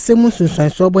sikasɛm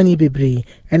sunsuanso bɔne bebree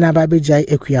ɛna aba begyae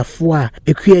ekuafo a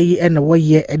ekua yi ɛna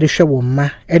wɔyɛ ɛde hwɛ wɔn ma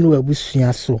ɛna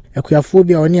wabusua so ekuafo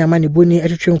bi a wɔne amane boni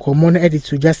ɛtwetwe nkɔmɔ no ɛde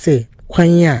tugya sɛ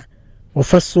kwan a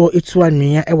wɔfa so etu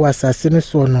anwea ɛwɔ asase no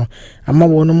so no ama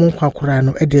wɔn no nkwa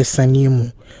no ɛde sanie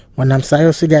mu wɔnam saa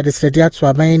yɛ so de adesrɛde ato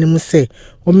aban no mu sɛ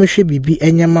wɔmehwɛ bibi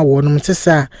ɛnyama wɔn no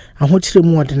tesa ahokyere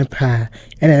mu wɔde ne paa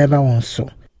ɛna ɛba wɔn so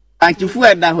Antifu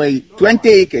eda hoi 20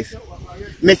 acres.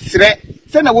 Mesre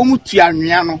se na wo mutu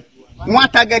anwea no. Mo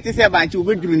target se banchi wo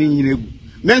beduru ni nyiregu.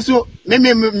 Menso me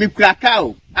kuraka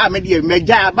o. A me de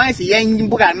meja aban se yen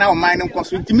buga na o man no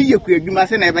koso ntimi ye kuadwuma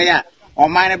se na ebe ya o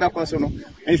man ne be koso no.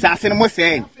 Nsase no mo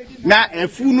se na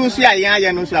afu no so ya yen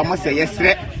aye no so mo se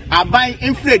yesre aban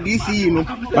infra DC no.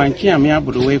 Banchi am ya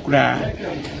bodo we kura.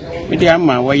 Me de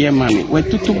ama wo ye mame. We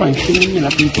tutu banchi ni na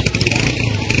pinto.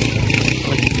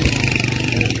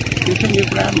 Ni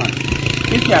programa.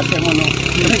 Esse até mono,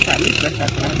 recalque para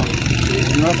programa.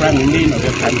 No para ninguém no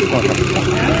recalque corre.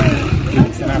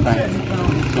 Será bem.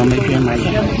 Como é que é mais?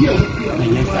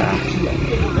 Nem está.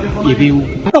 E viu.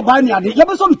 No bani ade, ya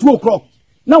beso 2 o'clock.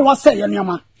 Na wa say ya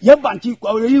niama. Ye banki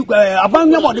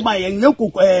aban ya body ma ye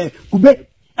kube.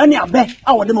 Ani abe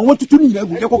a wo de ma wotutu ni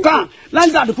egu. Ye koka.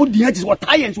 Landlord for the edges what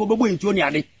tires wo bebo nti oni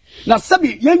ade. Na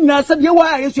sabi ye nyina sabi ye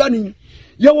wa yesu ani.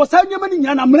 Ye was any money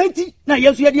na mrenti na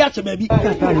yesu ye di ache baby.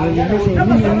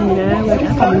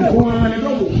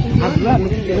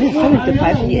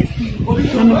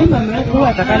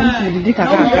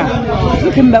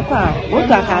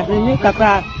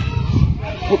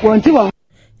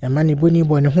 Yamani boni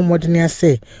boni homodene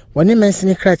ase woni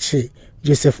mensini krache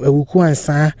Joseph Ewuku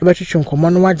ansa ebetwetwe nkomo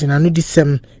no wagena no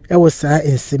disem ewo saa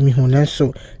ensemi hu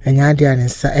nanso enya ade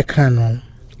ansa eka no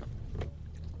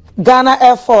Ghana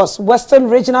Air Force Western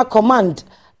Regional Command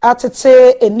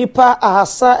atete enipa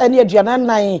ahasa ene aduana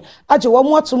nan age wo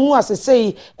mo atomu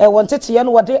asesei wontete ye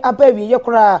no wode abawi ye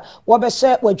kora wo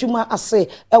behye wadwuma ase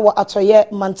ewo atoye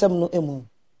mantam no emu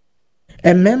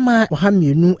Emema oha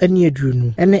mienu ene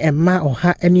aduonu ene emma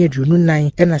oha ene aduonu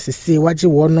nan ena sese wage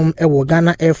wonom ewo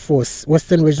Ghana Air Force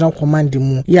Western Regional Command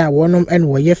mu ya wonom ene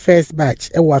wo ye first batch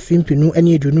ewo afimpinu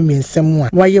ene aduonu miensam a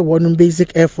waye wonom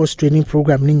Basic Air Force Training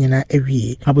Program ni nyina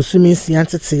awie abosumi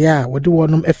siantete ya wode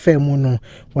wonom efemu no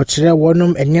wo kire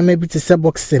wonom enyema bi tese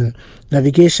boxing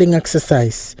navigation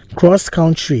exercise cross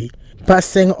country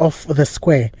passing off the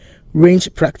square range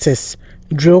practice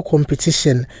drill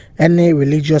competition and a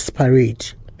religious parade.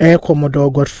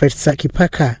 Commodore Godfred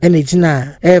Sakipaka ene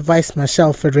gina Vice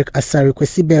Marshal Frederick Asari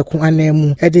kwesi beku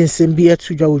anemu ede nsem bi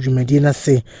atudwa odwumadi na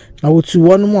se na wotu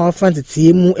wonu mu afante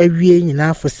tie mu awie nyina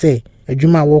afo se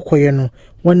adwuma wokoye no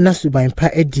wonna suban pa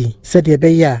edi se de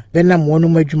be ya benam wonu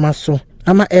mu adwuma so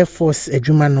ama Air Force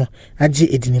adwuma no age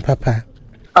edini papa.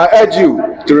 I urge you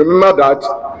to remember that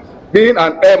being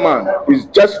an airman is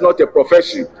just not a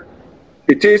profession,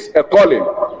 it is a calling.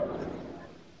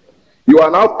 You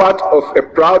are now part of a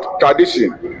proud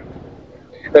tradition,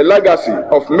 a legacy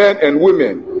of men and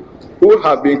women who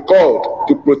have been called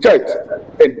to protect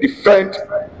and defend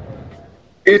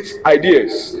its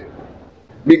ideas.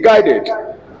 Be guided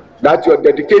that your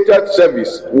dedicated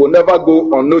service will never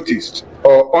go unnoticed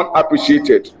or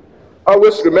unappreciated.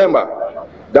 Always remember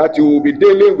that you will be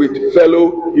dealing with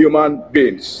fellow human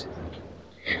beings.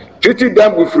 Treating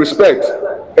them with respect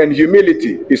and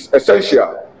humility is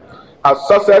essential, as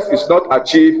success is not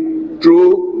achieved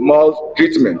through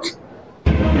maltreatment.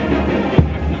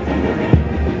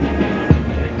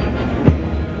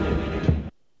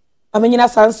 Amenyina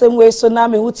sansem we so na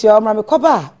me huti o mra me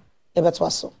koba e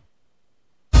betwa so.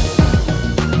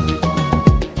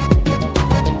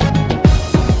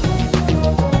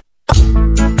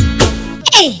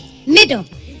 Middle.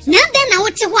 Now then, I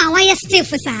want to why you stay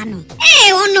for Sano.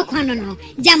 Eh, on no quano,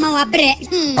 Jama wa bre.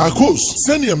 Akos,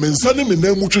 send your men sending me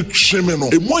name which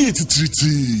shemeno, a moye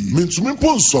titi, mean to me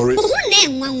pon sorry. Who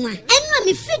name one? And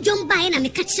me free John by and me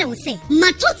catch you say,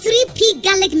 Mato 3P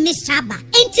garlic mixture,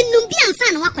 and Tinumbian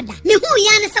San Wakoda, me who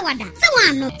yana sawada,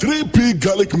 Sawano. 3P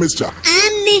garlic mixture.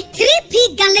 And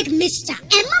 3P garlic mixture,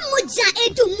 and Mamuja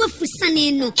edu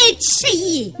mofusaneno,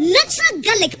 eche, natural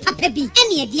garlic papebi,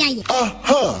 any idea.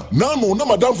 Aha, now no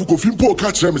madam for coffee po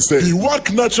catch them say, you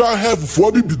work natural health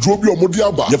for be drobi or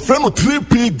modiaba. Your friend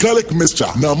 3P garlic mixture,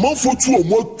 now man for 2 or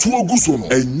more 2 gusono,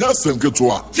 and Yasen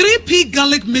Ketua. 3P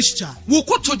garlic mixture, who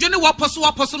could to Jenny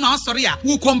Wapaso na sorry,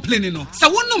 who complaining no. So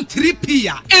one 3P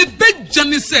ya, a big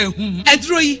Johnny say,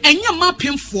 Edroy, and your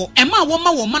mapping for, and my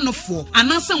woman of 4,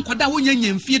 and answer Kwada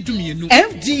Winyan fear to me.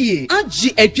 FDA,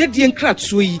 AG, a Jedian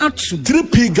Kratsui, Atsum.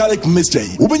 3P garlic mixture,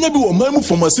 Ubenabu or Memo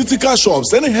pharmaceutical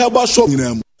shops, any herbal shop in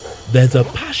them. There's a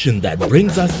passion that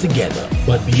brings us together,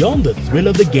 but beyond the thrill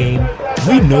of the game,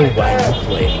 we know why you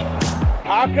play.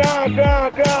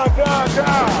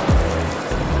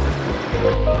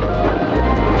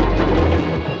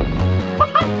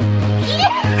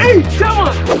 Hey, come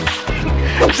on!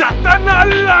 Satana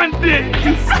landing!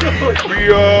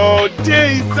 Yo,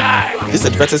 This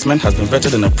advertisement has been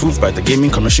vetted and approved by the Gaming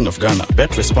Commission of Ghana.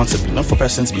 Bet responsibly, not for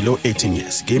persons below 18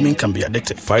 years. Gaming can be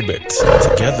addictive. 5 bets.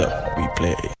 Together, we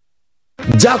play.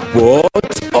 Jackpot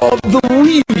of the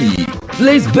week.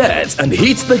 Place bets and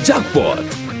hit the jackpot.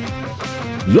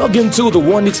 Log into the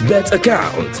 1xBet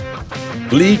account.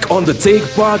 Click on the Take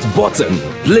Part button.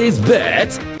 Place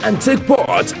bet and take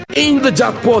part in the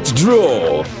jackpot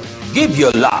draw. Give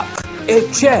your luck a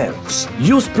chance.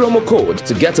 Use promo code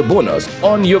to get a bonus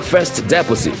on your first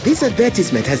deposit. This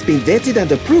advertisement has been vetted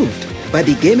and approved by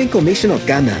the Gaming Commission of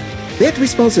Ghana. Bet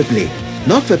responsibly,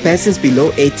 not for persons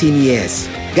below 18 years.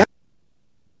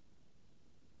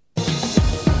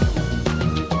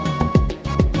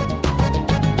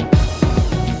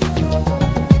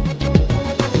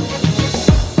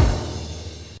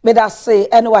 Medase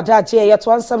ene wadaje ye to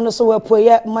ansam no so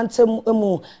wapoye mantem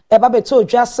emu eba beto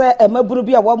dwa se emaburu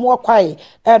bi a wo mo kwai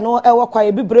eno ewo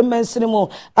kwai bibre mansini mu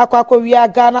akwakọ wi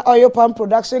Ghana Oil Palm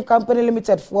Production Company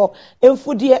Limited for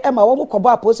emfudie ema wo mo kobo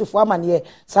aposifo amane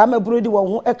sa maburu di wo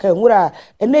ho eka nwura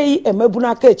eneyi emabunu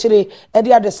aka echire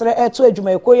ede adesere eto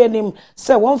adwuma ekoye nim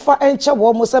se wonfa enche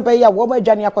wo mo se be ya wo mo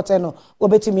adwane akote no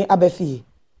obetimi abafi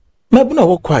Mabuna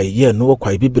wokwai ye no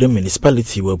wokwai bibre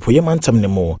municipality we poye mantam ne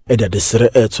mo eda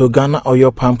desere to Ghana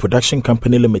Oil Palm Production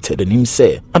Company Limited nim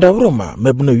se adaworoma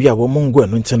mabuna wi a wo mongo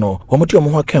anu nte no wo mode wo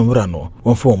ho aka nwura no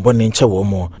wonfa wo mbone nche wo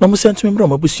mo na mo sentime mbra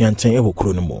mabusua nten e wo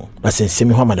kuro no mo na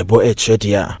sensemi ho amanebo e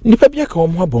chede a nipa bia ka wo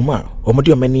mo abom a wo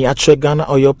mode omani a Ghana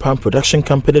Oil Palm Production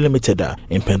Company Limited a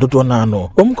empendodo na no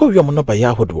wo mko wi mo no ba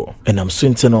ya hodo enam so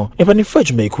nte no epani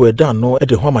fajme ku eda no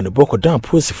ede ho amanebo ko dan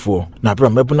posifo na bra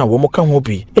mabuna wo mo ka ho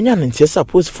bi enya ntiesa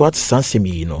posifo at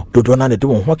sansemi no dodo na ne de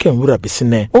wo ho aka nwura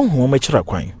besine onhu ma kira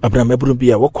kwan Abraham eburu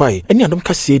bia wo kwai eni Adom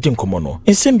Kaseɛ di nkomo no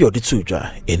ensem bi oditu dwa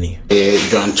eni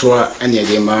dwantoa ene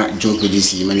edema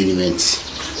jonkudisi management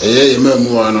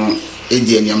yemamu ano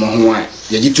edi eniamo ho a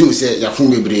yagitum se yafun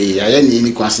bebre ya ne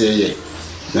ni kwase ye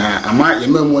na ama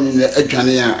yemamu ne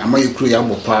adwane a ama yekuru ya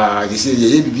bopa de se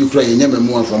ye bibi kura ye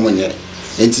nyamamu anfo monye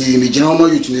enti mi gina omo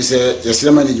yutu ne se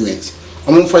yesere management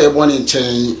omumfa ye bone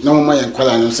nchen na mama ye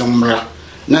kwala no semra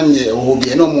Nanye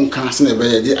obi no mon kan se na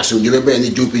be de asodwe be ne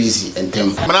JPC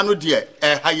entem. Mana no de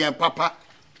hayen papa.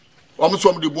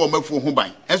 Omso de bo mafu ho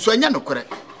ban. Enso anya no kore.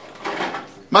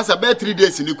 Masa be 3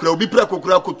 days ni kura obi pra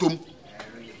kokura kotom.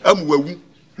 Amwawu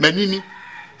manini.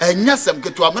 Enya sem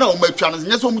keto amana o matwa no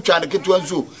nya so mutwa no keto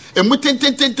anso. Emu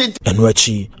tentententen. Eno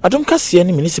achi Adom Kaseɛ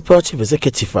ne municipal chief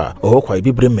executive a kwa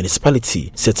Ibibre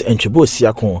municipality set entwebo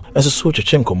siako enso so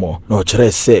twetwe nkomo na o kyerɛ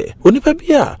sɛ onipa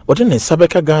bia wɔde ne nsa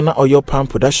bɛka Ghana Oil Palm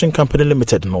Production Company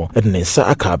Limited no de ne nsa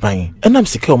aka aban enam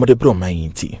sika wɔde bro man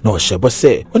yinti na o hyɛbɔ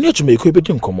sɛ oni adwumayɛko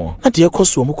ebedi nkomo na de ɛkɔ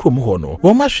so wɔn krom hɔ no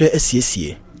wɔn mahwɛ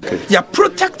asiesie. They are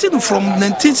protected from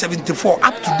 1974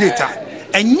 up to date.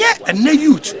 And yet, and no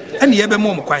youth, and the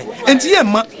mom quine. And the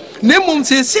Emma, Nemon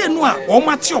says, say no, or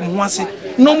Matium was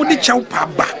it, no more the chow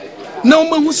paba. No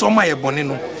man who saw my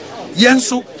bonino.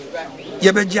 Yenso,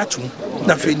 Yabajatu,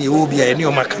 Nafini will be a new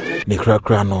maca.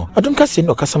 Nikrano, Adom Kaseɛ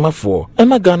no kasama for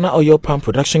Emma Ghana Oil Palm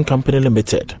Production Company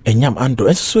Limited. Enyam ando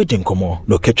enso Sweden komo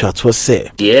no capture to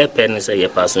say. The airpen is a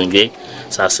passenger,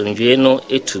 Sassunjwe no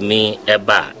etumi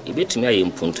eba. Ibetumi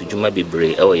ayempuntu djuma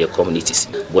bebre e ye communities.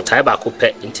 But I ba ko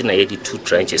pe ntina ye di 2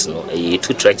 trenches no. E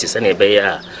 2 trenches na ebe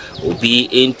ya obi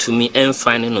entumi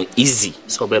enfine no easy.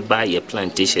 So be ba ye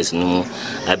plantations no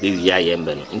abi wi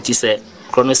ayembe no. Nti se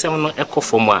kronosem no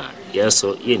ekofom a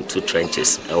yeso ye 2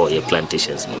 trenches e ye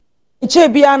plantations no.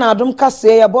 Chebia na Adom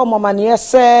Kaseɛ ya bo mamane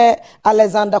se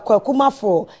Alexander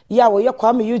Kwakumafo ya wo ye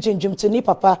Kwame Eugene Jumtoni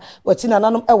papa watina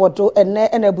nanom ewodo enne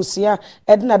enabusia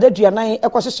edna daduanan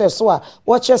ekohyehyɛ so a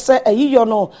wo kye se ayiyo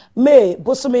no me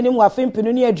bosomeni mu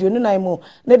afempinu ne aduonu nan mu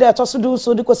ne da etoso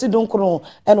so de kosi donkro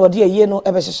ene ode ayiye no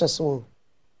ebehyehyɛ so.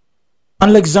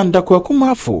 Alexander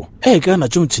Kwakumafo Ghana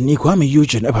Jumtoni Kwame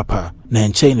Eugene papa na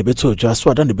nkyɛn ne beto dwa so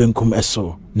ada ne benkum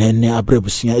eso na enne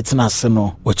abrebusia etina ase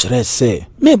no wo kyerɛ sɛ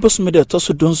me bosome de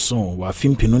toso donso wa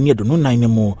fimpinu ne adonu nan ne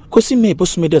mu kosi me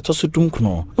bosome de toso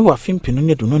dunkuno wa fimpinu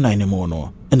ne adonu nan ne mu no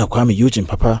ena Kwame Eugene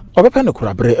papa obepa ne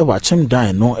korabre wa akyem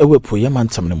dan no ewepoye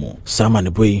mantam ne mu sama ne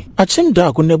boyi akyem da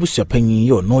ago na abusua panyin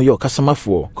yo no yo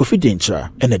kasamafo Kofi Denchra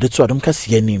ena de to Adom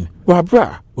Kaseɛ nim wa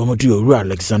bra Womodu Owura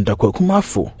Alexander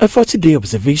Kwakumafo a 40-day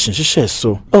observation hyehyɛ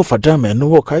so Fadama no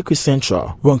wo Kaiku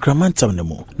Central won kramantam ne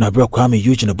mu na bra Kwame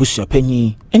Eugene abusua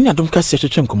panyin enya Adom Kaseɛ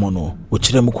twetwe nkomo no wo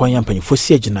kyerɛ mu kwan yampanyifo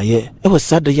si aginaye e wo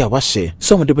sada ya wahye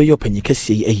so mo de be yo panyin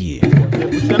Kaseɛ yi ayi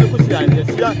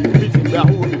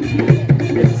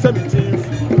 17th,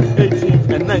 18th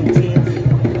and 19th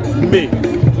May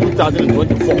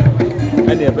 2024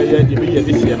 and the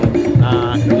this year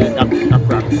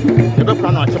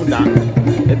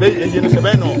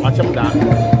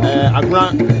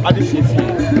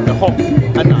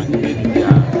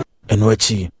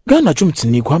Enwachi Ghana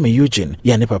Jumtoni Kwame Eugene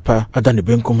ya ne papa ada ne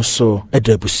benkum so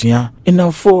eda busua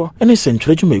enamfo ene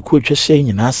sentwere dwumaku atwahye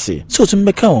nyina ase so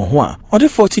tumeka won ho a ode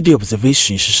 40-day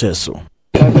observation hyehyɛ so.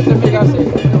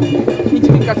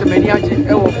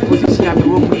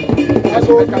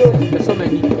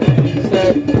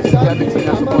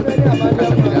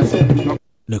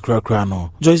 Nekrano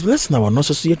Joyce Blessing na wono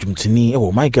so ye Jumtoni e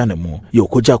wo my Ghana mu ye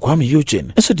okoja Kwame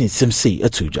Eugene eso din sem sei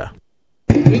atuja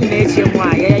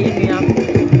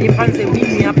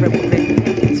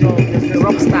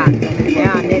rockstar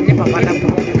yeah ne papa na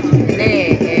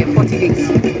 40 days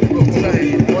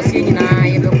o si ni na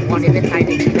ye be ko ne be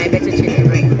tiny na be cheche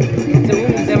ring so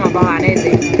we say about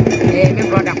aneze me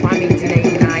brother Kwame ntina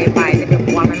na ye buy se be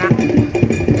ko na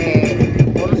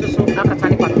ono so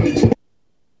akatani package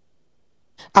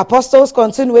Apostles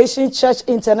Continuation Church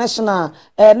International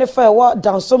ne fa wa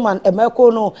Dansoman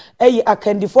emeko no eyi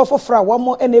akandifo fofora wa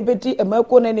mo enebedi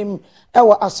emeko nanim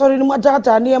ewa asori no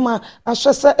madada ne ma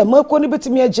ahwese emeko ne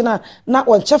betimi agina na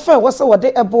wonchefa wose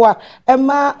wode eboa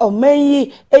ema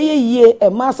omanyi eyeyie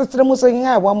ema asetremu so yin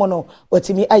a wa mo no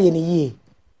watimi aye ne yie.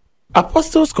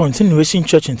 Apostles Continuation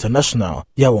Church International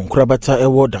ya wonkrabata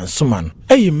ewo Dansoman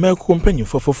eyi meko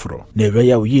mpanyimfo foforo na ewe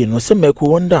ya oyi no se meko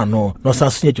wonda no no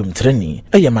sanso dwumtreni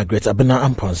eyi Margaret Abena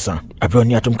Amponsa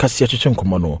abroni Adom Kaseɛ twetwe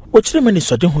nkomo no wo kyerɛ mani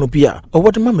sode hono bia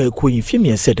owode ma meko yi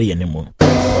fie se de yenemu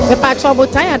me pa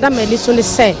chobotan Adam ani so ne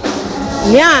se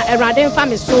nia Erade mfa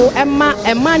me so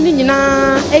ema ni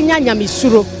nyina enya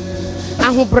nyamesuro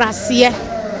ahobrase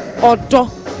odo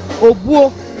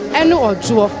obuo ene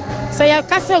ojo say ya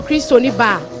kase o Kristo ni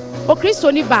ba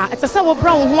etese wo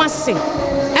bra wo ho ase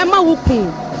ema wo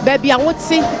kun ba bia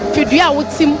wote fidua a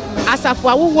wotim asafo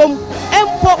a wowom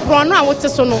empo brono a wote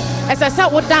so no etese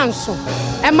wo danso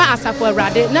ema asafo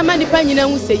Awurade na ma nipa nyina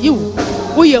hu se yiwu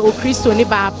wo ye o Kristo ni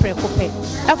ba prekope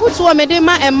efutu o mede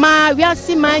ma ema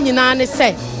wiase ma nyina ne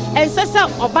se ensese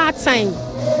oba atan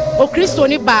o Kristo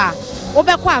ni ba wo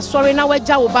be kwa asori na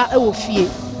wagya wo ba e wo fie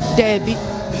dabi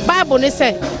Bible ne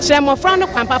say Chemofra no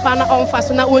kwan papa na onfa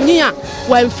so na onyi a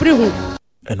wanfiri hu.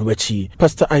 And wachi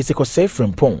Pastor Isaac Kasoa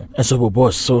from Pong and so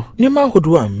boss so nima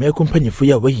hodwa me kompanyefo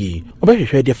ya wayi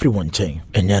obehwehwe de free one chain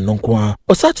enya no nko a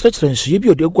osa kyerɛkyerɛ nso ye bi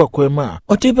ode agu akwa ma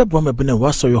ode bɛbɔ me bene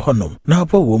waso yo honom na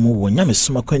aba wo mu wo nyame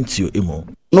soma kwantio emu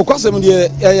no kwasem de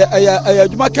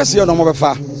adwuma kɛse no mo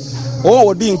bɛfa wo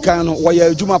wodi nkan no wo ya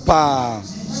adwuma pa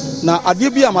na ade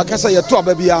bi a makasa ye to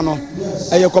aba bia no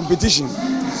competition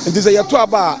nti se ye to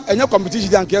aba enya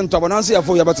competition dan ke nto bonanse ya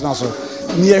fo ya betena so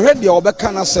ni ehwe de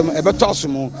obeka na sem ebeto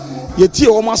asomo ye tie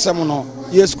wo mo asem no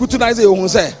ye scrutinize ye hu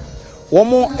se wo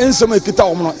mo ensem ekita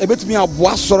wo no ebetumi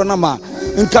aboa soro na ma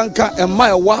nkanka emma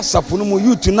e wa safo no mu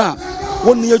youth na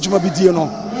wonni adwuma bidie no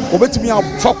obetumi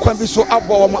afa kwan bi so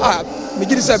abo wo mo a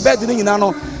megiri se bed ni nyina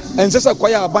no ense se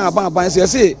kwaya aban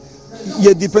se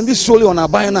ye depend solely on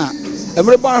aban na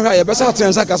emre ban hwa ye besa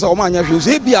atensa kasa wo ma anya hwe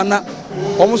so e bia na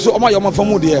wo mo so wo ma yo ma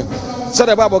famu de se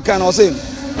the Bible kan o se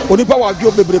onipa wa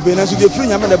dwo bebrebe na so de free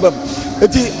nyame na bam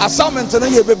eti assignment na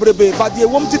ye bebrebe but ye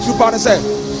wom titru pa ne say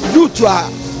you to a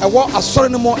ewo asori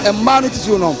no mo emma no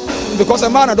titru no because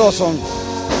emma na do so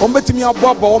on betimi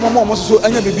abobo wo mo so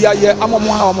anya bibia ye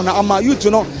amomo ha wo na ama you to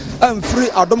no amfiri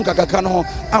adom kakaka no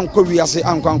anko wiase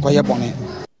anko ye bone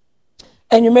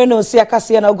Enyume no si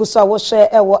akasie na oguso a wo hye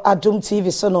ewo Adom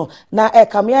TV so no na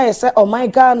kamia ye se oh my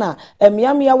Ghana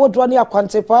emiamia wodo ne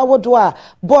akwantepa wodo a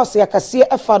boss akasie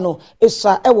efa no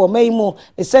esa ewo maimu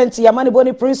ne senti ya mane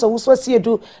boni prince owuso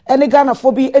siedu ene Ghana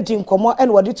fo bi edi nkomo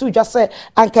ene wode tu dwa se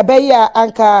anka beya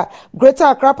anka Greater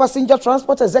Accra Passenger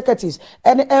Transport Executives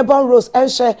ene Urban Roads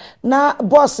enhye na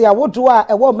boss ya wodo a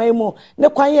ewo maimu ne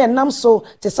kwan ye nam so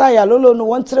te sa ya lolo no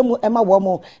wontremu ema wo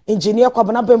mo engineer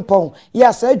Kwabena Bempong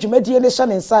ya sa adwumadie ne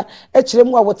nsa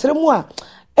echiremu a wotremu a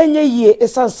enye yie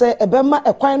esanse ebema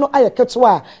ekwan no ayeketo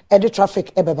a ede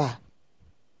traffic ebeba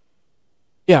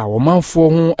ya womanfo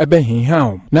ho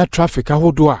ebehinhan na traffic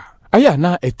ahodo a aya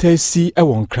na etasi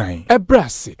ewon kran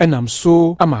ebrase enam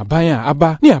so amaban a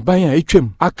aba ni aban a etwem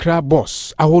Accra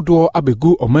boss ahodo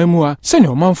abegu omamua sene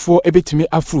omanfo ebetimi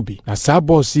afrubi na sa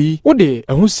boss yi wode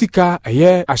ehusika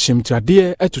eye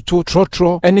ahyemtuade etoto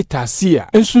trotro ene tasia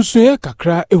ensunsuye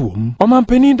kakra ewom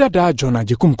omampani dada John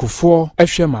Ajekumkufo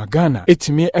ehwe magana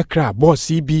etimi ekra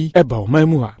boss yi bi eba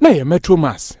omamua na ye Metro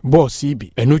Mass boss yi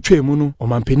bi enotwemu no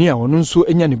omampani a wono nso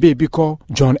enya ne baby call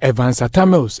John Evans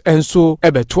Atamels enso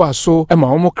ebeto so ema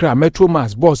omokra Metro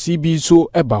Mass boss ibi so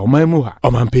eba omamu ha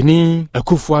omampeni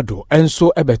Akufuado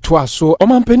enso ebeto so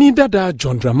omampeni dada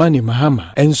John Dramani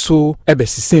Mahama enso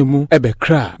ebesisemu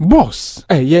ebekra boss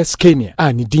yes Kenya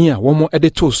ani din a womo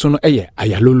edeto so no eye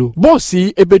ayalolo boss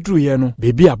ebedru ye no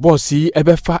bebi a boss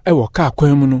ebefa ewo ka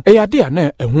kwan mu no eyade a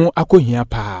na eho akohia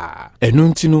pa enu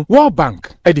ntino World Bank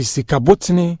edisika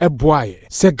botene eboaye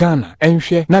se Ghana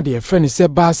enhwe na de efre ne se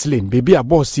Baslin bebi a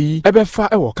boss ebefa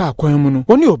ewo ka kwan mu no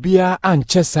woni obi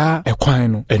anchesa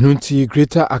ekwan no enunti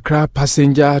Greater Accra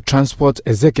Passenger Transport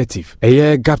Executive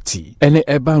eye Gapti ene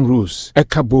Urban Roads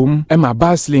ekabom ema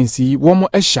Baslinsi womo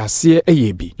ehyase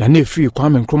eyebi na na free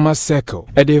Kwame Nkrumah Circle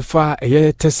edefa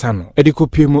eye Tesano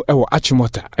edikopiemu ewo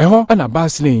Achimota eho ana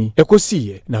Baslin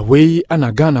ekosiye na wei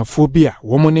ana Ghana phobia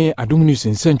womo ne Adom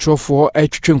News Centralfo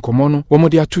etwetwe nkomo no womo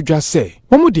de atodwa se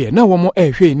womo de na womo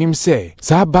ehwe nim se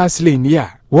sa Baslin ya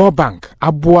World Bank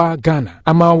aboa Ghana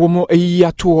ama womo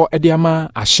eyiato ede ama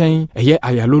ahyen eye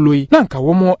ayaloloi nanka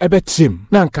womo ebetrim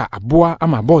nanka aboa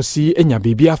ama bossi enya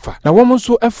bebi afa na womo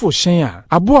so efo hyen a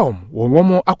aboa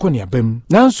womo akoni abam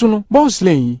nanso no boss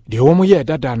lane de womo ye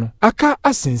dada no aka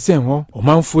asensen ho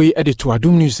omanfoi ede to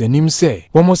Adom News anim se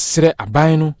womo sere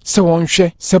aban no se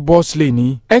wonhwe se boss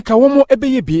lane eka womo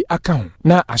ebeye bi aka ho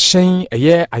na ahyen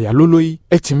eye ayaloloi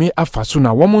etimi afa so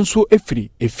na womo so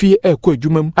efie ekọ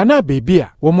adwumam ana bebi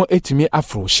a womo etimi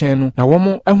afro hyen no na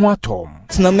womo eho atom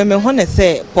no me hone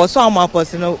say poso am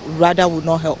poso no rather would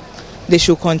not help. They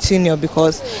should continue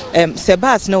because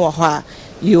sebas no wa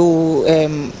you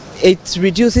it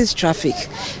reduces traffic.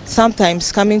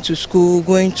 Sometimes coming to school,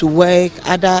 going to work,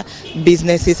 other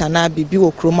businesses and bibi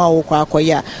okroma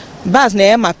okwakoya bas na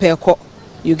ema peko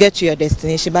you get to your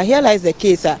destination. But here lies the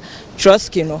case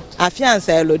trust kino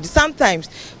afiansa elo sometimes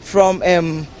from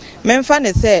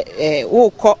memfa say wo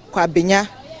kwa benya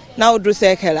now do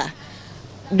circular.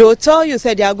 They'll tell you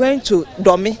say they are going to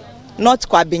Domi, not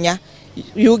Kwabenya.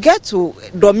 You get to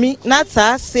Domi, not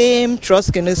the same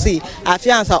trust can you see.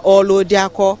 Afiansa all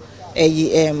odiako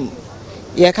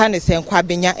you can say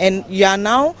Kwabenya, and you are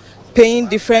now paying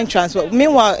different transport.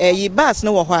 Meanwhile, you bus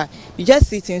no wha you just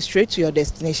sitting straight to your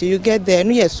destination. You get there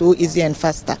and you're so easy and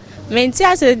faster.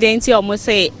 Mentia se denti almost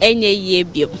say any ye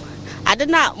bio. I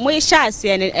don't know, we shall see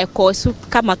a course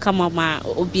kama ma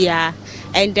obia,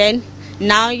 and then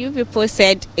Now you people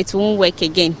said it won't work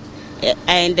again,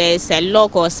 and there's a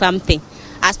lock or something.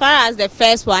 As far as the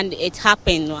first one, it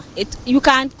happened. You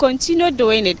can continue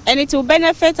doing it, and it will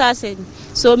benefit us in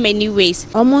so many ways.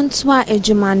 Omontwa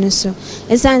ejumanu so.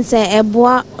 Esan say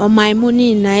eboa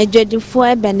omaimuni na ejedi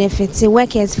for benefit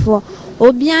workers for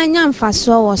obianya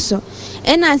mfaso wo so.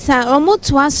 Ena sa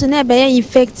omotwa so na be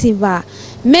effective a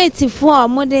mate for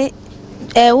omode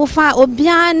ufa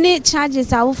obiane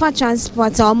charges a ufa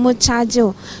transport omo charge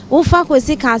ufa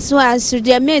kwesi Kasoa so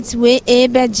the mate we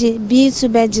beje b to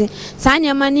beje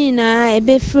sanya mani na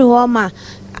ebe free homa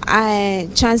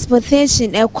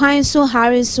transportation kwan so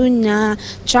hare so na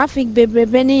traffic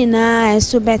bebrebe ni na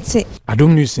so bete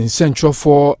Adom News in Central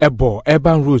for Ebo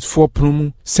Urban Roads for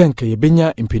Prumu Senke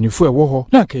yebenya impenifu ewo ho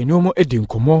na ka eniomo edi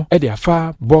nkomo edi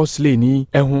afa boss lane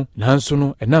ehu nanso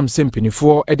no enam se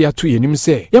impenifu edi ato yenim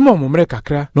se yema omomre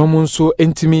kakra na omo nso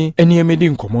entimi eniemedi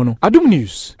nkomo no Adom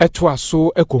News eto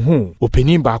aso ekohu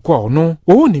openin ba kwa ono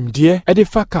wo nimde edi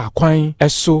fa ka kwan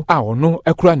eso a ono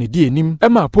ekura ne di enim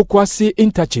ema pokwase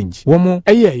interchange womo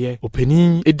eyeye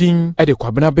openin edin edi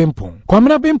kwabena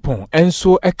bempon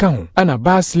enso eka ho ana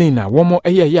boss lane womo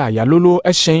eyeye ayalolo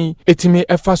ehyen etimi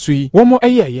efasui womo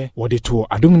eyeye wode to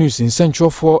Adom News in Central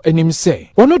for enim se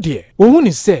wono de wo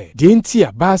ni se de enti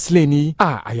a basleni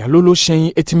a ayalolo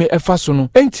hyen etimi efaso no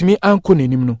entimi anko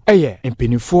nenim no eye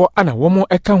empenifo ana womo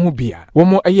eka ho bia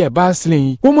womo eye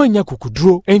basleni womo anya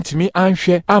kukuduro entimi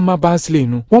anhwe ama basleni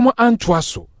no womo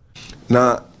antoaso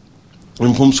na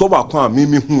mpomso ba kwa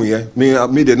mi hu ye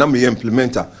me de na me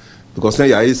implementer because na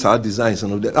ya is our designs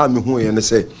no de me hu ye ne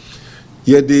say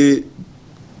ye de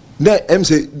na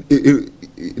MC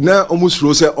na almost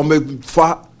rose on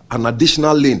for an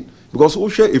additional lane because we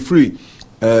share a free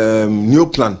new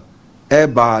plan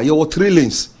by your 3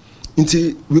 lanes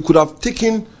until we could have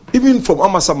taken even from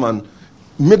Amasaman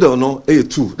middle no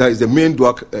A2 that is the main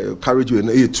dual carriageway in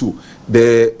A2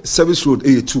 the service road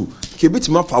A2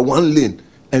 kebitima for 1 lane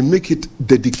and make it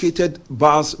dedicated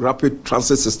bus rapid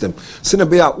transit system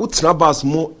sinabea utra bus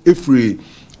more free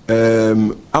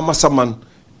Amasaman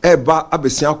eba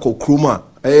abesia kokroma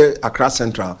Accra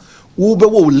Central wo be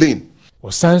wo lane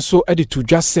osanso edi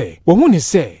tudwa se wo hu ni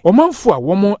se omanfo a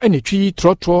womo enetwi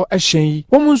trotro ehyen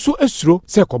womo nso esuro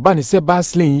se koba ni se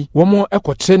baslane womo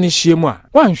ekotre ne hyiemu a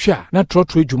wanhwe a na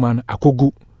trotro adwuma no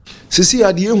akogu sisi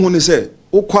ade ehu ni se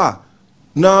okwa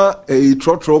na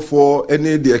trotro for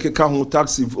any de ekeka ho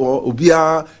taxi or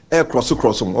obia cross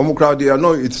omo crowd they are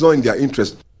no it's not in their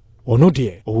interest ono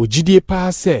de owogidie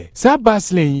pa se sa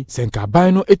baslane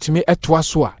senkaban no etimi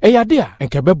etoaso a eyade a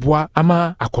enkebeboa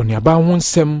ama akoniaba ho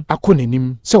nsem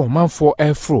akonenim se omanfo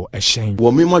efro ehyen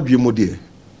wo me madwemo de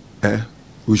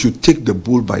we should take the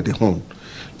bull by the horn.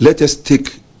 Let us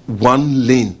take 1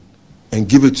 lane and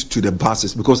give it to the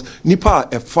buses because nipa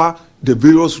efa the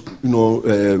various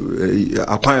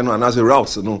akwan and as a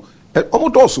routes no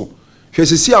omodoso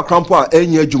hwesisi akrampo a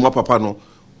enye adwuma papa no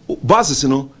buses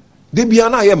no de bia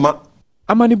na yema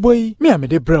amani boy me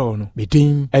amede brao no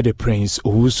medin e the prince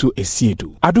owusu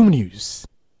esiedu Adom News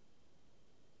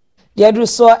Yadru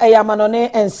so eyamanone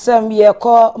ensem ye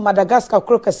ko Madagascar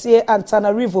Kasoa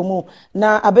Antananarivo mu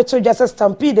na abeto jase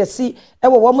stampede si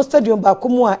ewo wo stadium ba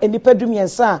komu a enipa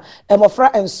dumiensa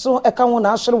emofra enso eka ho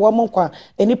na ahwere wo nkwa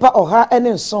enipa oha ene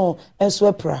enso enso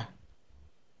apra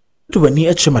Tuwani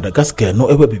eche Madagascar no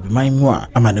ewe bibiman mu a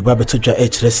amane ba betodwa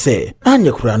echire se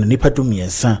anye kura no nipa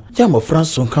dumiensa ya mofra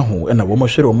nso nka ho ena wo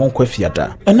mohwere wo nkwa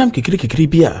fiada enam kikiri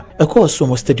bia ekọ so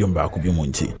mo stadium ba ko bi mu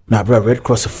nti na abra Red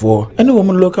Cross for ene wo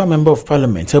local member of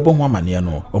parliament ebo ho amane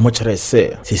no wo mohwere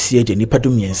se sesie de nipa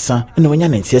dumiensa ena wonya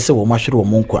nantie se wo mohwere wo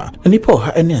nkwa nipa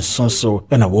oha ene nso so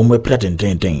ena wo mo epra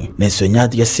dendenden na nso nya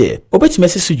de se obetime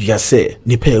sesudua se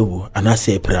nipa ewu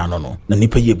anase epra no na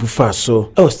nipa ye bufa so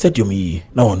e stadium yi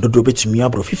na wondo betimi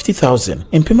abro 50,000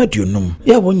 empema dionum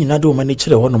ya wonyina de omani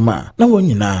kire honoma na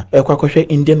wonyina ekwakohwe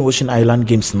Indian Ocean Island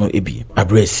Games no ebi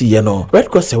abresi ye no Red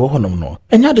Cross wo honom no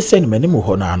enya de sen manimu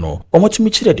ho na no omotumi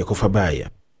kire de kofa baaye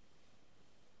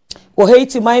wo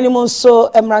Haiti minimum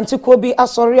so emranti ko bi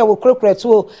asori a wo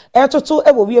krokreto etoto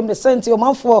e wo wiem ne senti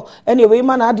omanfo ene we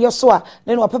ma na ade so a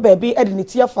ne no papa bi ede ne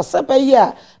tia fa seba yi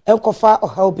a enkofa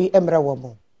oha bi emra wo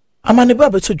mo amane ba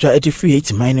betodwa edi free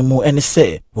 8 mine mu ene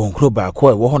se won kro ba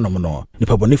ko e wo honom no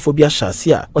nipa bonefo bi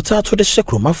ahase a otato de hye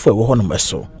kromafo e wo honom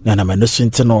eso na na manosu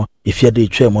nti no ifia de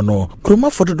twa mu no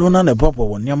kromafo dodo na na bobo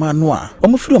won niama no a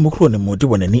omfiri omkro ne mu de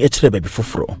wonani ekire ba bi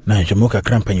foforo na nhwemo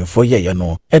kakra mpanyimfo ye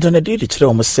no edo na de kire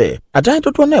om se adan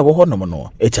dodo na e wo honom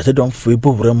no etate don fo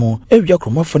ebowura mu ewia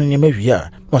kromafo ne niama wi a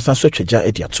wasanso twaja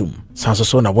edi atum sanso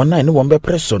so na won na ne won be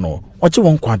preso no oje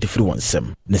won kwa de firi won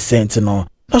sem ne sent no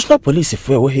National Police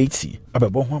for we Haiti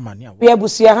abebo ho amane a we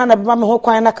abusia ha na beba me ho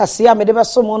kwan na Kaseɛ me de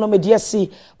beso mo no me de asi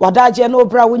wadaje na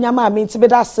obra wonya ma me ntibe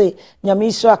da se nyame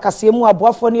iso Kaseɛ mu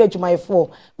aboafo ne adwumayefo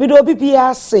me de obi bia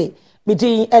ase me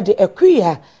din e de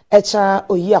akuya echa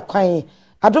oyi akwan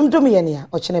adomdom ye ne a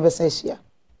ochene besa ahia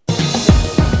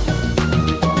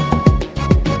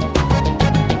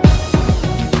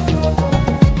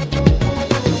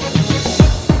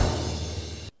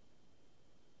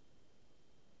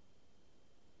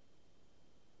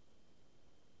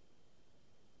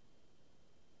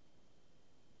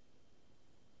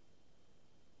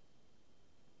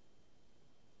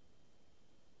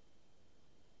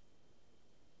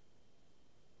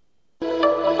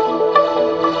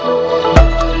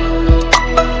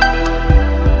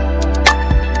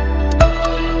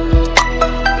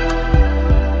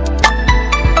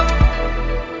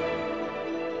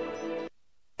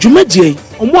Jumedie,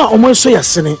 omo so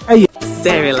yasene aye.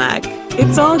 Cerelac,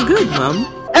 it's all good, Mom.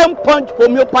 M-Punch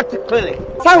Homeopathic Clinic.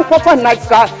 Some for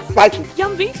natural spices.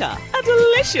 Yumvita, a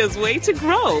delicious way to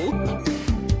grow.